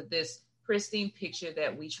 because of this pristine picture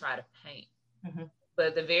that we try to paint.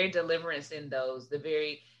 But the very deliverance in those, the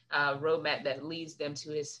very roadmap that leads them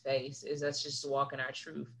to his face, is us just walking our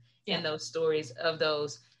truth in those stories of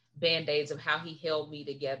those Band-Aids of how he held me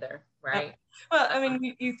together, right? Well, I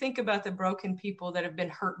mean, you think about the broken people that have been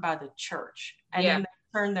hurt by the church, and then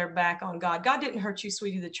they turn their back on God. God didn't hurt you,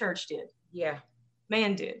 sweetie. The church did. Yeah.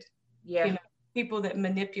 Man did. Yeah. You know, people that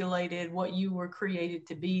manipulated what you were created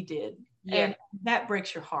to be did. Yeah. And that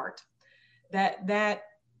breaks your heart. That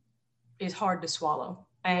is hard to swallow.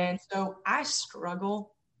 And so I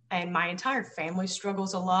struggle, and my entire family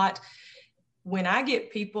struggles a lot. When I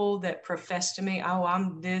get people that profess to me, oh,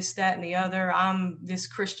 I'm this, that, and the other, I'm this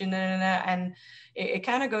Christian, and it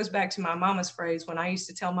kind of goes back to my mama's phrase. When I used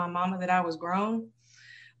to tell my mama that I was grown,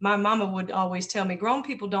 my mama would always tell me, grown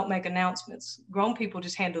people don't make announcements. Grown people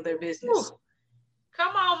just handle their business. Ooh.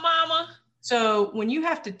 Come on, mama. So when you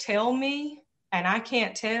have to tell me and I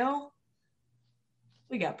can't tell,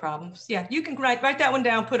 we got problems. Yeah, you can write that one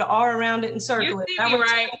down, put an R around it and circle it. That was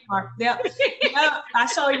right. Yeah. I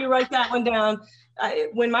saw you write that one down.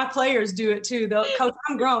 When my players do it too, they'll, Coach,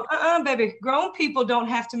 I'm grown. Baby, grown people don't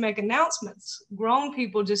have to make announcements. Grown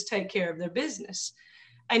people just take care of their business.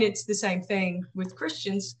 And it's the same thing with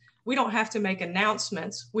Christians. We don't have to make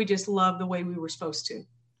announcements. We just love the way we were supposed to.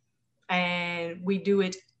 And we do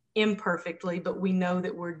it imperfectly, but we know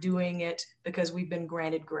that we're doing it because we've been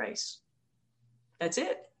granted grace. That's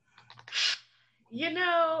it. You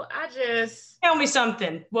know, Tell me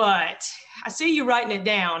something. What? I see you writing it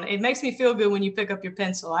down. It makes me feel good when you pick up your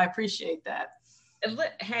pencil. I appreciate that.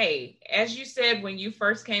 Hey, as you said when you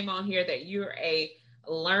first came on here, that you're a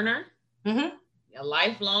learner, a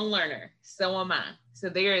lifelong learner. So am I. So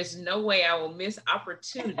there is no way I will miss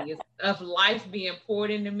opportunities of life being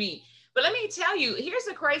poured into me. But let me tell you, here's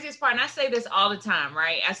the craziest part. And I say this all the time,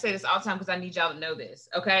 right? I say this all the time because I need y'all to know this,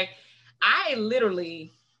 okay? I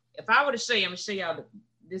literally, if I were to show you, I'm going to show y'all,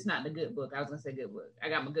 this is not the good book. I was going to say good book. I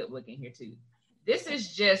got my good book in here too. This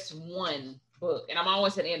is just one book, and I'm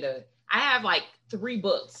almost at the end of it. I have like 3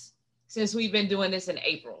 books since we've been doing this in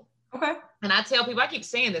April. Okay. And I tell people, I keep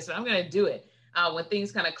saying this, but I'm going to do it when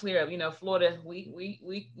things kind of clear up. You know, Florida,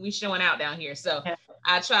 we showing out down here. So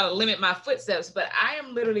I try to limit my footsteps, but I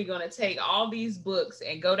am literally going to take all these books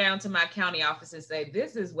and go down to my county office and say,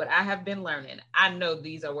 this is what I have been learning. I know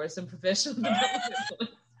these are worth some professional development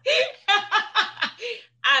books.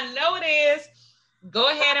 I know it is. Go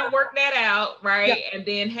ahead and work that out, right? Yep. And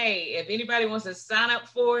then, hey, if anybody wants to sign up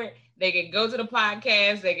for it, they can go to the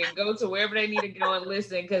podcast. They can go to wherever they need to go and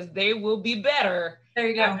listen, because they will be better. There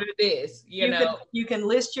you go. After this, you can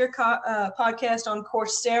list your podcast on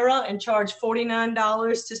Coursera and charge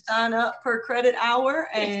 $49 to sign up per credit hour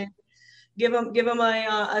and give them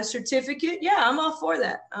a certificate. Yeah, I'm all for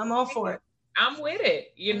that. I'm all for it. I'm with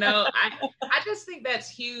it. You know, I just think that's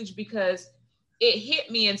huge, because it hit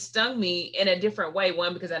me and stung me in a different way.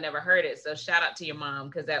 One, because I never heard it. So shout out to your mom,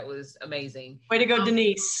 because that was amazing. Way to go,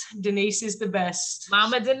 Denise. Denise is the best.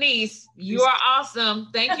 Mama Denise, you are awesome.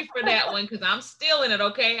 Thank you for that one, because I'm stealing it,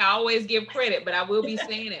 okay? I always give credit, but I will be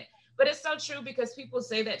saying it. But it's so true, because people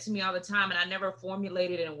say that to me all the time, and I never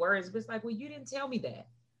formulated it in words. But it's like, well, you didn't tell me that.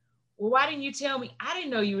 Well, why didn't you tell me? I didn't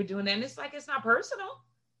know you were doing that. And it's like, it's not personal.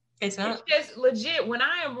 It's not. It's just legit. When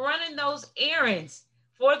I am running those errands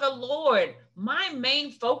for the Lord, my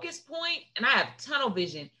main focus point, and I have tunnel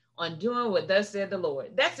vision on doing what thus said the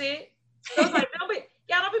Lord. That's it. So it's like,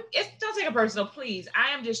 don't take it personal, please.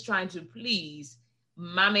 I am just trying to please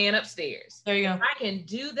my man upstairs. There you go. If I can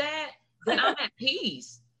do that, then I'm at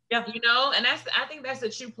peace. Yeah. You know, and I think that's a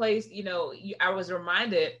true place. You know, I was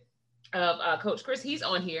reminded of Coach Chris. He's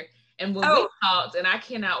on here. And when we talked, and I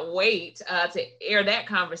cannot wait to air that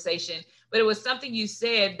conversation, but it was something you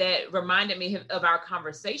said that reminded me of our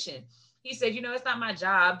conversation. He said, you know, it's not my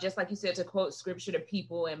job, just like you said, to quote scripture to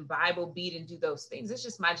people and Bible beat and do those things. It's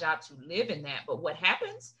just my job to live in that. But what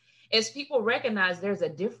happens is people recognize there's a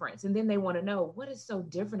difference, and then they want to know what is so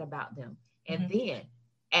different about them. And then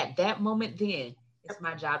at that moment, then it's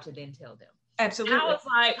my job to then tell them. Absolutely. And I was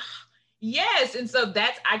like, yes. And so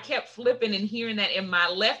I kept flipping and hearing that in my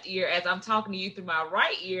left ear as I'm talking to you through my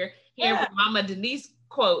right ear, hearing from Mama Denise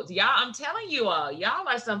quotes. Y'all, I'm telling you all, y'all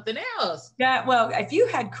are something else. Yeah. Well, if you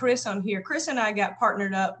had Chris on here, Chris and I got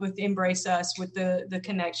partnered up with Embrace Us with the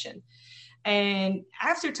connection. And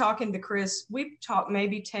after talking to Chris, we talked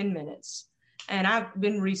maybe 10 minutes. And I've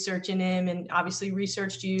been researching him and obviously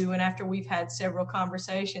researched you. And after we've had several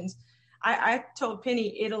conversations, I told Penny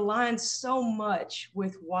it aligns so much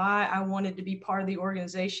with why I wanted to be part of the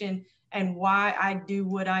organization and why I do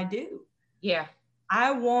what I do. Yeah.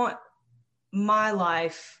 I want my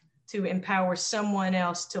life to empower someone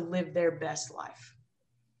else to live their best life.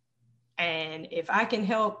 And if I can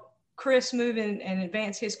help Chris move in and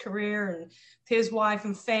advance his career and his wife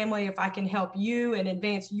and family, if I can help you and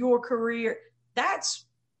advance your career, that's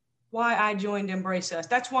why I joined Embrace Us.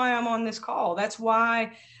 That's why I'm on this call. That's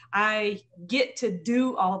why I get to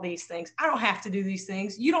do all these things. I don't have to do these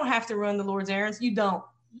things. You don't have to run the Lord's errands. You don't.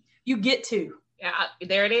 You get to. Yeah,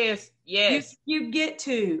 there it is. Yes. You get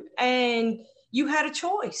to. And you had a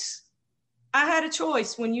choice. I had a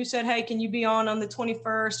choice when you said, hey, can you be on the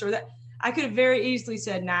 21st or that? I could have very easily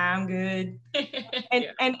said, nah, I'm good.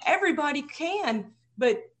 And everybody can,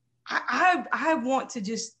 but I want to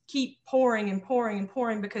just keep pouring and pouring and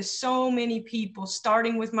pouring, because so many people,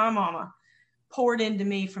 starting with my mama, poured into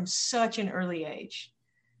me from such an early age.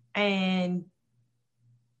 And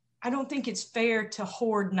I don't think it's fair to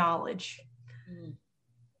hoard knowledge.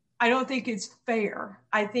 I don't think it's fair.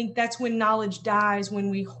 I think that's when knowledge dies, when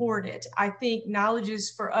we hoard it. I think knowledge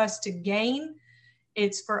is for us to gain.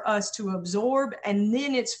 It's for us to absorb, and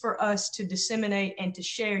then it's for us to disseminate and to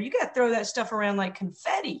share. You got to throw that stuff around like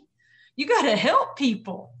confetti. You got to help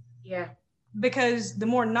people. Yeah. Because the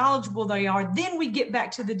more knowledgeable they are, then we get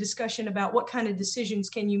back to the discussion about what kind of decisions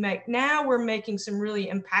can you make. Now we're making some really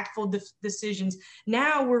impactful decisions.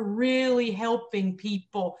 Now we're really helping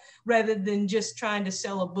people rather than just trying to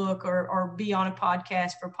sell a book or be on a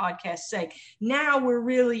podcast for podcast's sake. Now we're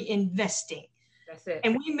really investing. That's it.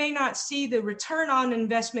 And we may not see the return on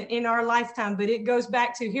investment in our lifetime, but it goes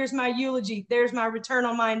back to, here's my eulogy. There's my return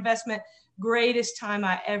on my investment. Greatest time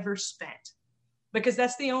I ever spent. Because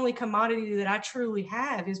that's the only commodity that I truly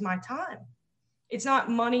have is my time. It's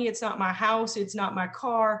not money. It's not my house. It's not my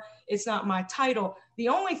car. It's not my title. The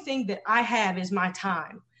only thing that I have is my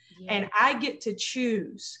time. Yeah. And I get to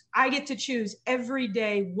choose. I get to choose every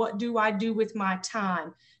day. What do I do with my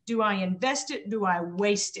time? Do I invest it? Do I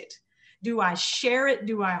waste it? Do I share it?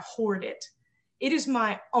 Do I hoard it? It is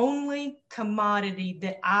my only commodity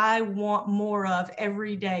that I want more of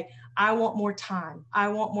every day. I want more time. I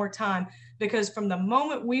want more time, because from the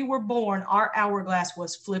moment we were born, our hourglass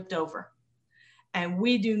was flipped over. And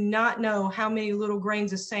we do not know how many little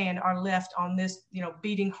grains of sand are left on this,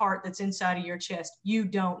 beating heart that's inside of your chest. You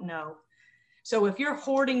don't know. So if you're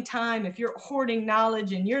hoarding time, if you're hoarding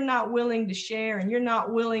knowledge, and you're not willing to share, and you're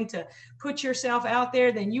not willing to put yourself out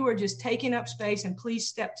there, then you are just taking up space, and please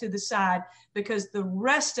step to the side, because the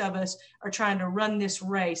rest of us are trying to run this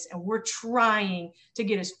race, and we're trying to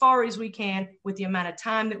get as far as we can with the amount of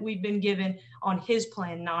time that we've been given on his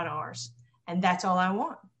plan, not ours. And that's all I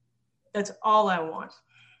want. That's all I want.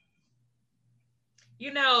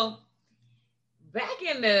 Back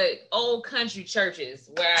in the old country churches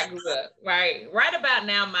where I grew up, right about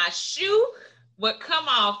now, my shoe would come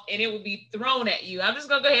off and it would be thrown at you. I'm just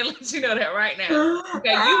going to go ahead and let you know that right now.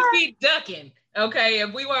 Okay, you'd be ducking. Okay,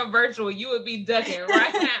 if we weren't virtual, you would be ducking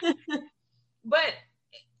right now. but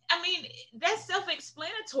I mean, that's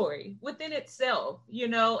self-explanatory within itself,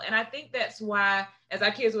 and I think that's why, as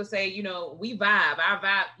our kids would say, we vibe, our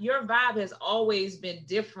vibe, your vibe has always been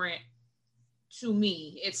different to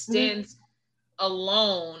me. It stands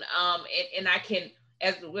alone. And I can,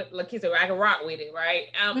 as the kids say, I can rock with it, right?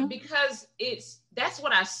 Because that's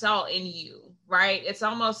what I saw in you, right? It's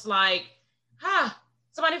almost like,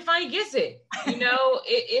 somebody finally gets it.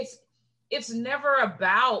 It's never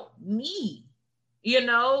about me.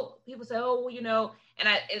 People say, oh,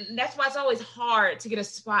 and that's why it's always hard to get a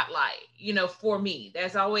spotlight, for me.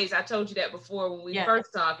 That's always, I told you that before when we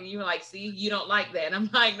first talked, and you were like, see, you don't like that. And I'm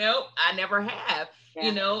like, nope, I never have,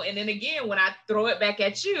 and then again, when I throw it back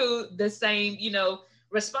at you, the same,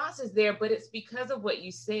 response is there, but it's because of what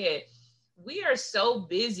you said. We are so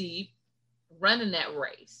busy running that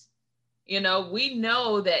race. We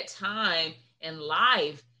know that time and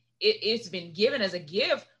life, it's been given as a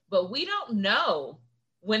gift, but we don't know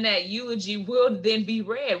when that eulogy will then be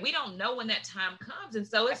read. We don't know when that time comes. And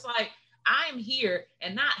so it's like, I'm here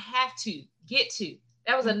and not have to get to.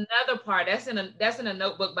 That was another part. That's in a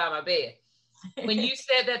notebook by my bed. When you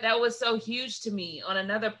said that was so huge to me on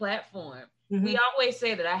another platform. We always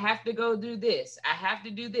say that I have to go do this. I have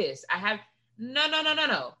to do this.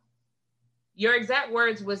 No. Your exact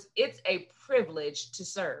words was, it's a privilege to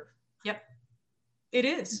serve. Yep. It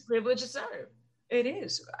is. It's a privilege to serve. It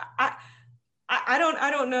is. I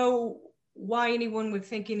don't know why anyone would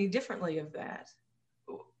think any differently of that.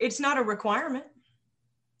 It's not a requirement.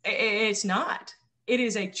 It's not. It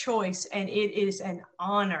is a choice, and it is an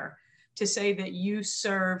honor to say that you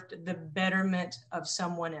served the betterment of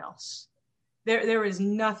someone else. There is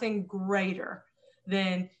nothing greater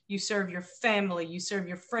than you serve your family, you serve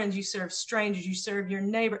your friends, you serve strangers, you serve your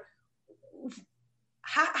neighbor.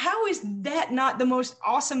 How is that not the most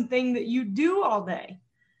awesome thing that you do all day?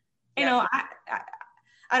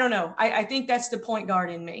 I don't know. I think that's the point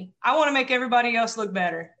guard in me. I want to make everybody else look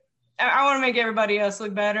better. I want to make everybody else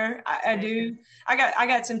look better. I do. I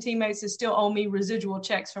got some teammates that still owe me residual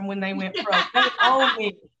checks from when they went pro. They owe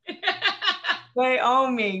me. They owe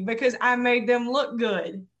me because I made them look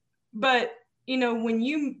good. But when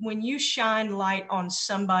you shine light on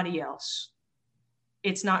somebody else,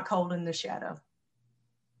 it's not cold in the shadow.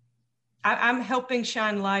 I'm helping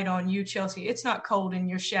shine light on you, Chelsea. It's not cold in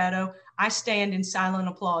your shadow. I stand in silent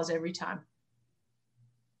applause every time.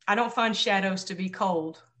 I don't find shadows to be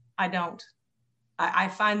cold. I don't. I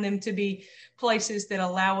find them to be places that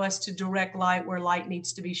allow us to direct light where light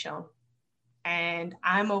needs to be shown. And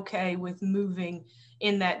I'm okay with moving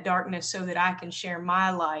in that darkness so that I can share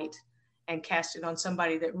my light and cast it on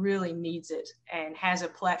somebody that really needs it and has a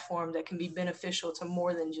platform that can be beneficial to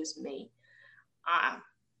more than just me.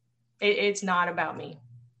 It's not about me.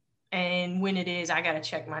 And when it is, I got to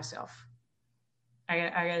check myself. I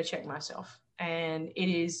got to check myself. And it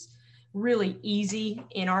is really easy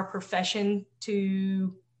in our profession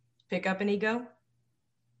to pick up an ego.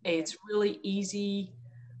 It's really easy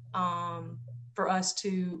for us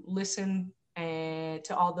to listen and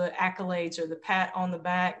to all the accolades or the pat on the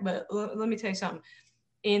back. But let me tell you something.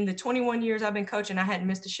 In the 21 years I've been coaching, I hadn't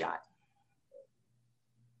missed a shot.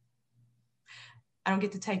 I don't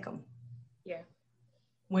get to take them. Yeah.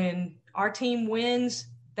 When our team wins,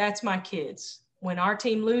 that's my kids. When our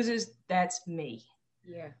team loses, that's me.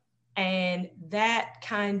 Yeah. And that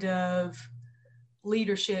kind of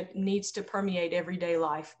leadership needs to permeate everyday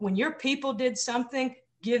life. When your people did something,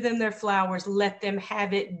 give them their flowers, let them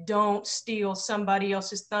have it. Don't steal somebody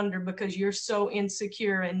else's thunder because you're so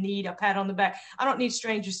insecure and need a pat on the back. I don't need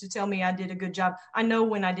strangers to tell me I did a good job. I know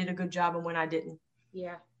when I did a good job and when I didn't.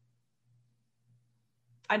 Yeah.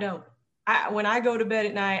 I don't. When I go to bed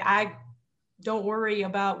at night, I don't worry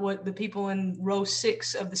about what the people in row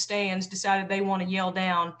 6 of the stands decided they want to yell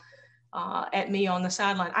down at me on the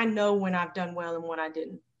sideline. I know when I've done well and when I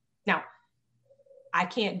didn't. Now, I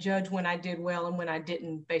can't judge when I did well and when I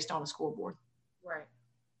didn't based on a scoreboard. Right.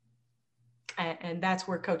 And that's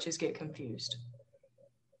where coaches get confused.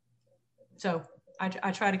 So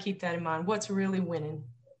I try to keep that in mind. What's really winning?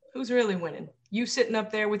 Who's really winning? You sitting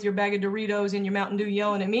up there with your bag of Doritos and your Mountain Dew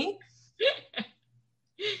yelling at me?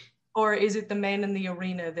 Or is it the man in the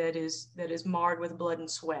arena that is marred with blood and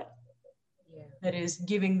sweat? Yeah. That is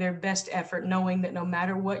giving their best effort, knowing that no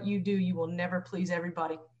matter what you do, you will never please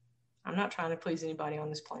everybody. I'm not trying to please anybody on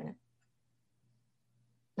this planet.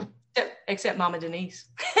 Except Mama Denise.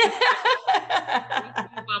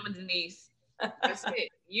 Mama Denise. That's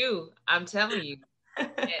it. I'm telling you.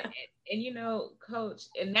 And Coach,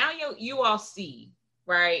 and now you all see,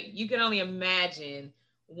 right? You can only imagine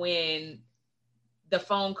when the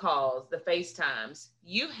phone calls, the FaceTimes,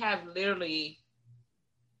 you have literally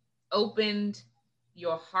opened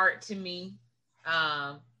your heart to me,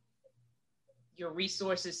 your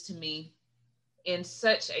resources to me in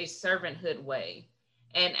such a servanthood way.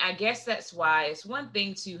 And I guess that's why it's one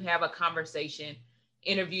thing to have a conversation,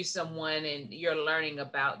 interview someone, and you're learning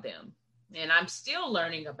about them. And I'm still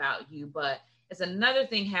learning about you, but it's another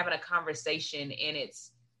thing having a conversation and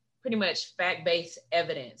it's pretty much fact-based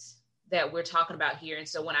evidence that we're talking about here. And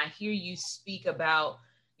so when I hear you speak about,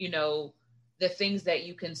 you know, the things that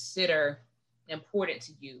you consider important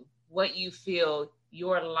to you, what you feel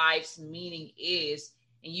your life's meaning is,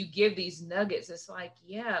 and you give these nuggets, it's like,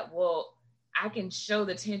 yeah, well, I can show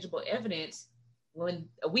the tangible evidence. When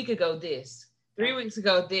a week ago this, 3 weeks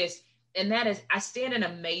ago this, and that is, I stand in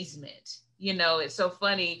amazement. You know, it's so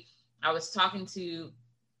funny. I was talking to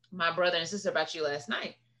my brother and sister about you last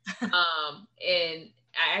night. And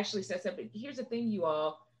I actually said something. Here's the thing, you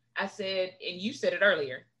all. I said, and you said it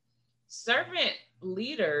earlier, servant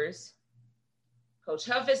leaders, Coach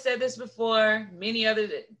Huff has said this before, many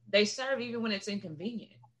others, they serve even when it's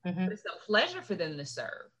inconvenient. Mm-hmm. But it's a pleasure for them to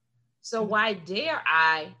serve. So why dare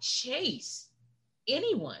I chase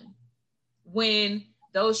anyone when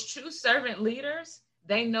those true servant leaders,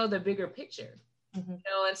 they know the bigger picture? Mm-hmm. You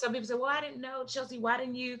know, and some people say, well, I didn't know, Chelsea, why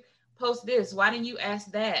didn't you post this? Why didn't you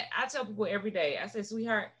ask that? I tell people every day, I say,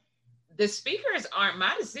 sweetheart, the speakers aren't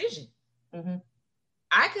my decision. Mm-hmm.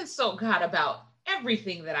 I consult God about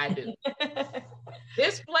everything that I do.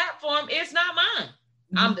 This platform is not mine.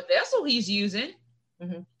 Mm-hmm. I'm the vessel he's using.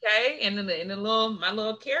 Mm-hmm. Okay. And then my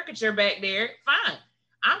little caricature back there, fine.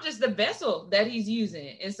 I'm just the vessel that he's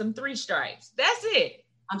using in some 3 stripes. That's it.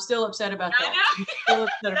 I'm still upset about that. I'm still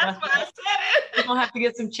upset about that. I said it. We're going to have to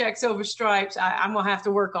get some checks over stripes. I'm going to have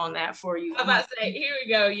to work on that for you. I'm about to say, here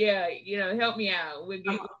we go. Yeah. You know, help me out. We'll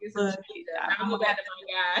get some I'm going to go back to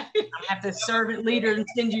my guy. I'm going to have to servant leader and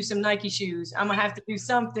send you some Nike shoes. I'm going to have to do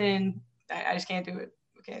something. I just can't do it.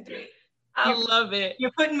 I can't do it. I love it.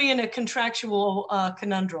 You're putting me in a contractual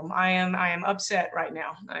conundrum. I am upset right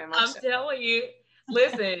now. I'm telling you.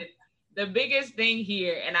 Listen, the biggest thing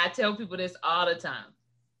here, and I tell people this all the time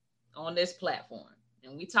on this platform,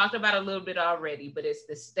 and we talked about it a little bit already, but it's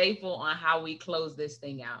the staple on how we close this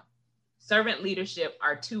thing out. Servant leadership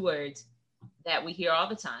are 2 words that we hear all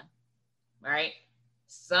the time, right?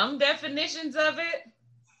 Some definitions of it,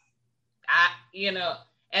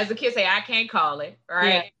 as the kids say, I can't call it, right?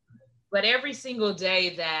 Yeah. But every single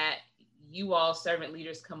day that you all servant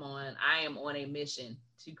leaders come on, I am on a mission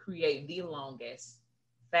to create the longest,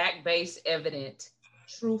 fact-based, evident,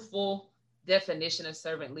 truthful definition of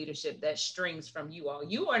servant leadership that strings from you all.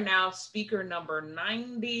 You are now speaker number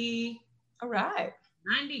 90. All right.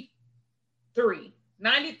 93.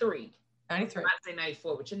 I might say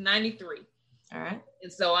 94, but you're 93. All right.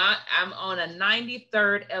 And so I'm on a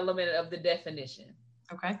 93rd element of the definition.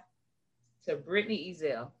 Okay. To Brittney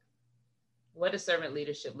Ezell, what does servant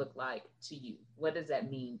leadership look like to you? What does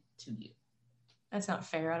that mean to you? That's not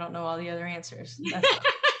fair. I don't know all the other answers.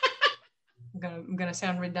 I'm gonna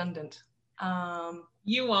sound redundant.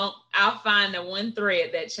 You won't. I'll find the one thread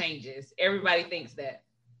that changes. Everybody thinks that.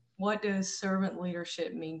 What does servant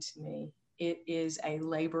leadership mean to me? It is a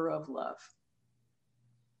labor of love.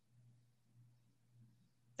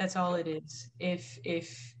 That's all it is.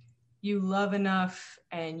 If you love enough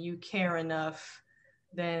and you care enough,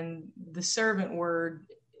 then the servant word,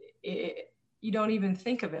 you don't even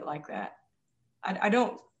think of it like that. I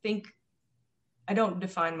don't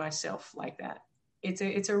define myself like that.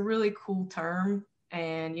 It's a really cool term.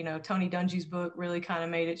 And, Tony Dungy's book really kind of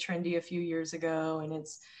made it trendy a few years ago. And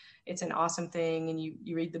it's an awesome thing. And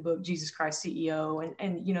you read the book, Jesus Christ CEO.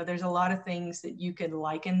 And there's a lot of things that you can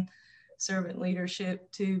liken servant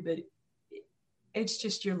leadership to, but it's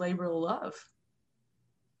just your labor of love.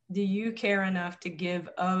 Do you care enough to give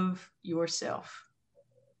of yourself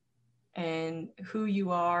and who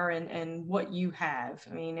you are and what you have?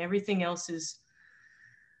 I mean, everything else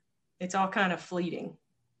it's all kind of fleeting.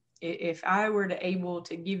 If I were able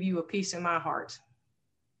to give you a piece of my heart,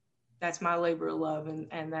 that's my labor of love,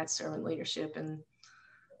 and that's servant leadership. And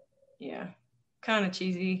yeah, kind of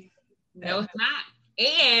cheesy. No, it's not.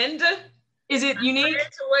 And is it unique?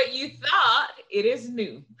 Compared to what you thought, it is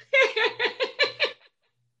new.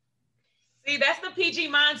 See, that's the PG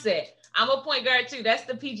mindset. I'm a point guard too. That's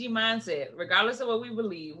the PG mindset. Regardless of what we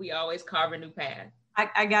believe, we always carve a new path.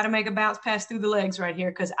 I got to make a bounce pass through the legs right here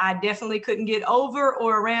because I definitely couldn't get over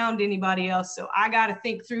or around anybody else. So I got to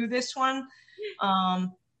think through this one.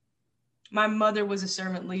 My mother was a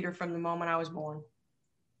servant leader from the moment I was born.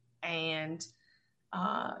 And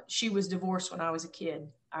she was divorced when I was a kid.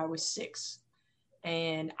 I was 6.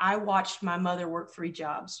 And I watched my mother work 3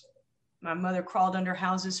 jobs. My mother crawled under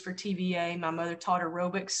houses for TVA. My mother taught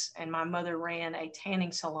aerobics, and my mother ran a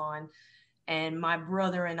tanning salon. And my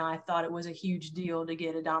brother and I thought it was a huge deal to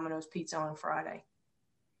get a Domino's pizza on a Friday.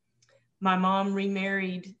 My mom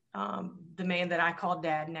remarried the man that I call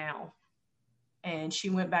dad now. And she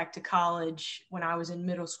went back to college when I was in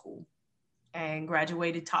middle school and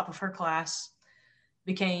graduated top of her class,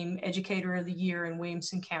 became Educator of the Year in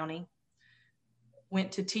Williamson County,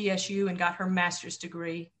 went to TSU and got her master's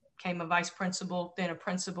degree, became a vice principal, then a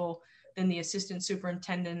principal, then the assistant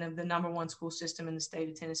superintendent of the #1 school system in the state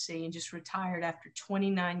of Tennessee, and just retired after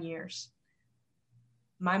 29 years.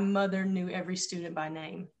 My mother knew every student by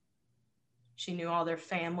name. She knew all their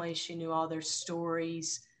families. She knew all their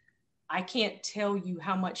stories. I can't tell you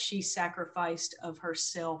how much she sacrificed of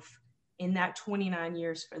herself in that 29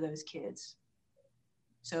 years for those kids.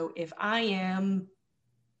 So if I am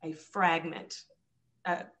a fragment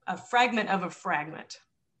of a fragment,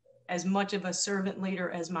 as much of a servant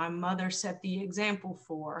leader as my mother set the example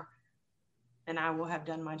for, then I will have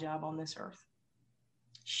done my job on this earth.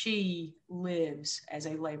 She lives as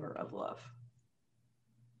a labor of love.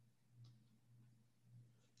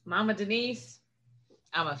 Mama Denise,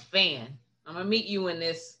 I'm a fan. I'm going to meet you when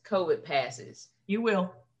this COVID passes. You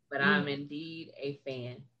will. But I'm indeed a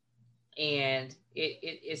fan. And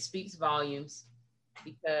it speaks volumes,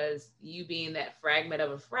 because you being that fragment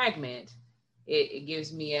of a fragment, it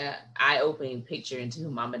gives me a eye-opening picture into who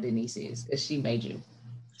Mama Denise is, because she made you.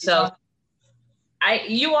 So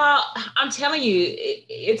I'm telling you,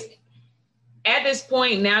 it's at this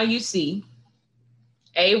point now you see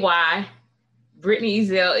why Brittney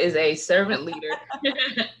Ezell is a servant leader.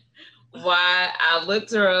 Why I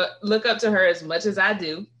look up to her as much as I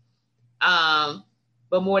do.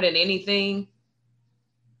 But more than anything,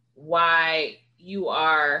 why you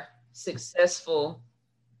are successful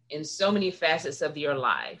in so many facets of your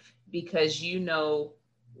life, because you know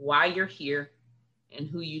why you're here and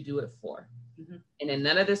who you do it for. Mm-hmm. And in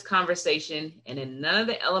none of this conversation and in none of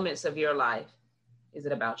the elements of your life is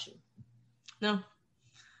it about you. No,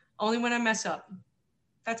 only when I mess up.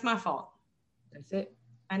 That's my fault. That's it.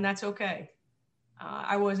 And that's okay.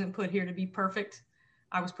 I wasn't put here to be perfect.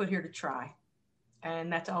 I was put here to try.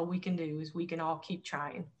 And that's all we can do, is we can all keep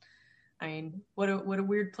trying. I mean, what a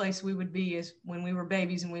weird place we would be is when we were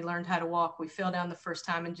babies and we learned how to walk. We fell down the first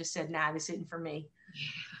time and just said, nah, this isn't for me.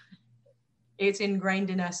 It's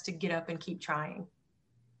ingrained in us to get up and keep trying.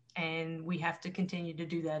 And we have to continue to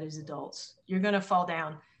do that as adults. You're going to fall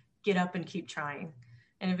down, get up and keep trying.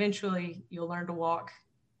 And eventually you'll learn to walk,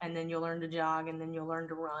 and then you'll learn to jog, and then you'll learn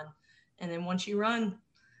to run. And then once you run,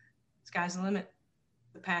 sky's the limit.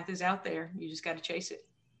 The path is out there. You just got to chase it.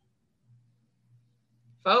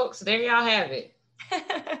 Folks, there y'all have it.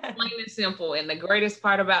 Plain and simple. And the greatest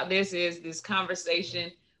part about this is this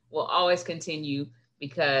conversation will always continue,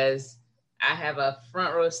 because I have a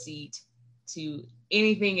front row seat to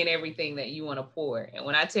anything and everything that you want to pour. And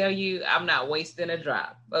when I tell you, I'm not wasting a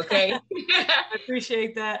drop. Okay. I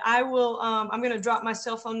appreciate that. I will, I'm going to drop my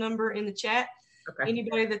cell phone number in the chat. Okay.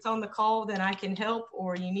 Anybody that's on the call that I can help,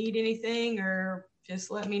 or you need anything, or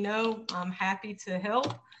just let me know. I'm happy to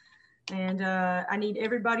help. And I need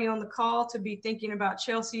everybody on the call to be thinking about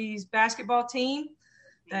Chelsea's basketball team.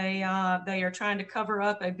 They are trying to cover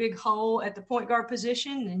up a big hole at the point guard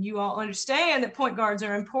position, and you all understand that point guards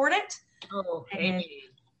are important. Oh, and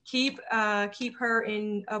keep her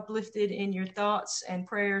uplifted in your thoughts and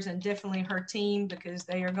prayers, and definitely her team, because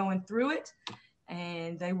they are going through it,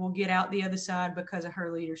 and they will get out the other side because of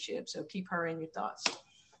her leadership. So keep her in your thoughts.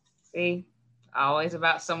 See, always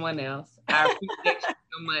about someone else. I appreciate you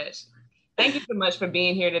so much. Thank you so much for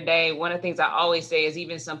being here today. One of the things I always say is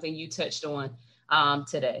even something you touched on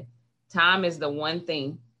today. Time is the one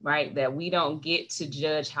thing, right, that we don't get to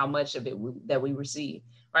judge how much of it that we receive,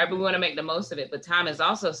 right? But we want to make the most of it. But time is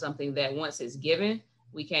also something that once it's given,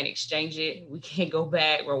 we can't exchange it. We can't go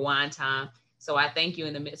back, rewind time. So I thank you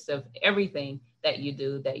in the midst of everything that you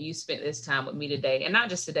do, that you spent this time with me today, and not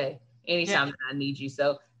just today, anytime that I need you.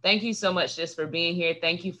 So thank you so much just for being here.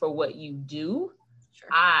 Thank you for what you do. Sure.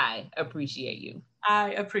 I appreciate you.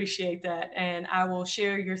 I appreciate that. And I will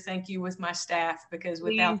share your thank you with my staff, because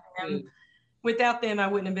without them, I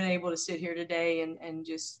wouldn't have been able to sit here today and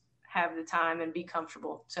just have the time and be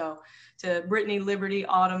comfortable. So to Brittney, Liberty,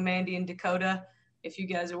 Autumn, Mandy, and Dakota, if you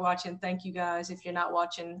guys are watching, thank you guys. If you're not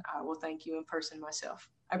watching, I will thank you in person myself.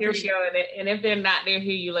 I appreciate it. And if they're not, they'll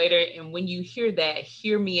hear you later. And when you hear that,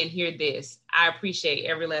 hear me and hear this. I appreciate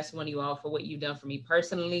every last one of you all for what you've done for me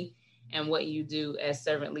personally and what you do as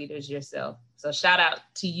servant leaders yourself. So shout out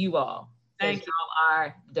to you all. Thank you. Y'all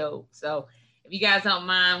are dope. So if If you guys don't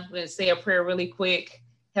mind, we're going to say a prayer really quick.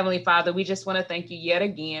 Heavenly Father, we just want to thank you yet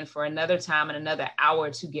again for another time and another hour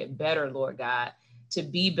to get better, Lord God, to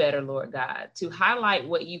be better, Lord God, to highlight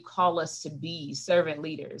what you call us to be, servant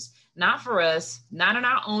leaders, not for us, not in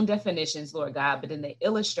our own definitions, Lord God, but in the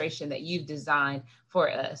illustration that you've designed for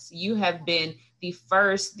us. You have been the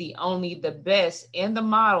first, the only, the best, and the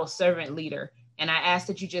model servant leader. And I ask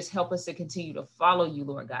that you just help us to continue to follow you,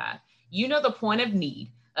 Lord God. You know the point of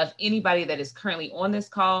need of anybody that is currently on this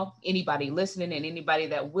call, anybody listening, and anybody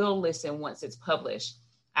that will listen once it's published.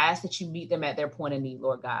 I ask that you meet them at their point of need,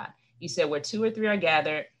 Lord God. You said where 2 or 3 are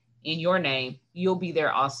gathered in your name, you'll be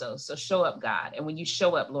there also. So show up, God. And when you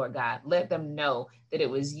show up, Lord God, let them know that it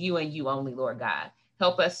was you and you only, Lord God.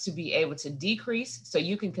 Help us to be able to decrease so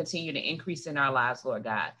you can continue to increase in our lives, Lord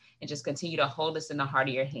God, and just continue to hold us in the heart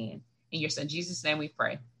of your hand. In your son, Jesus' name we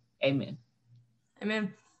pray. Amen.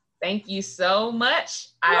 Amen. Thank you so much.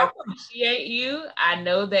 I appreciate you. I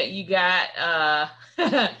know that you got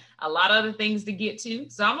a lot of other things to get to,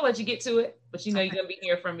 so I'm gonna let you get to it, but you know you're gonna be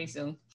hearing from me soon.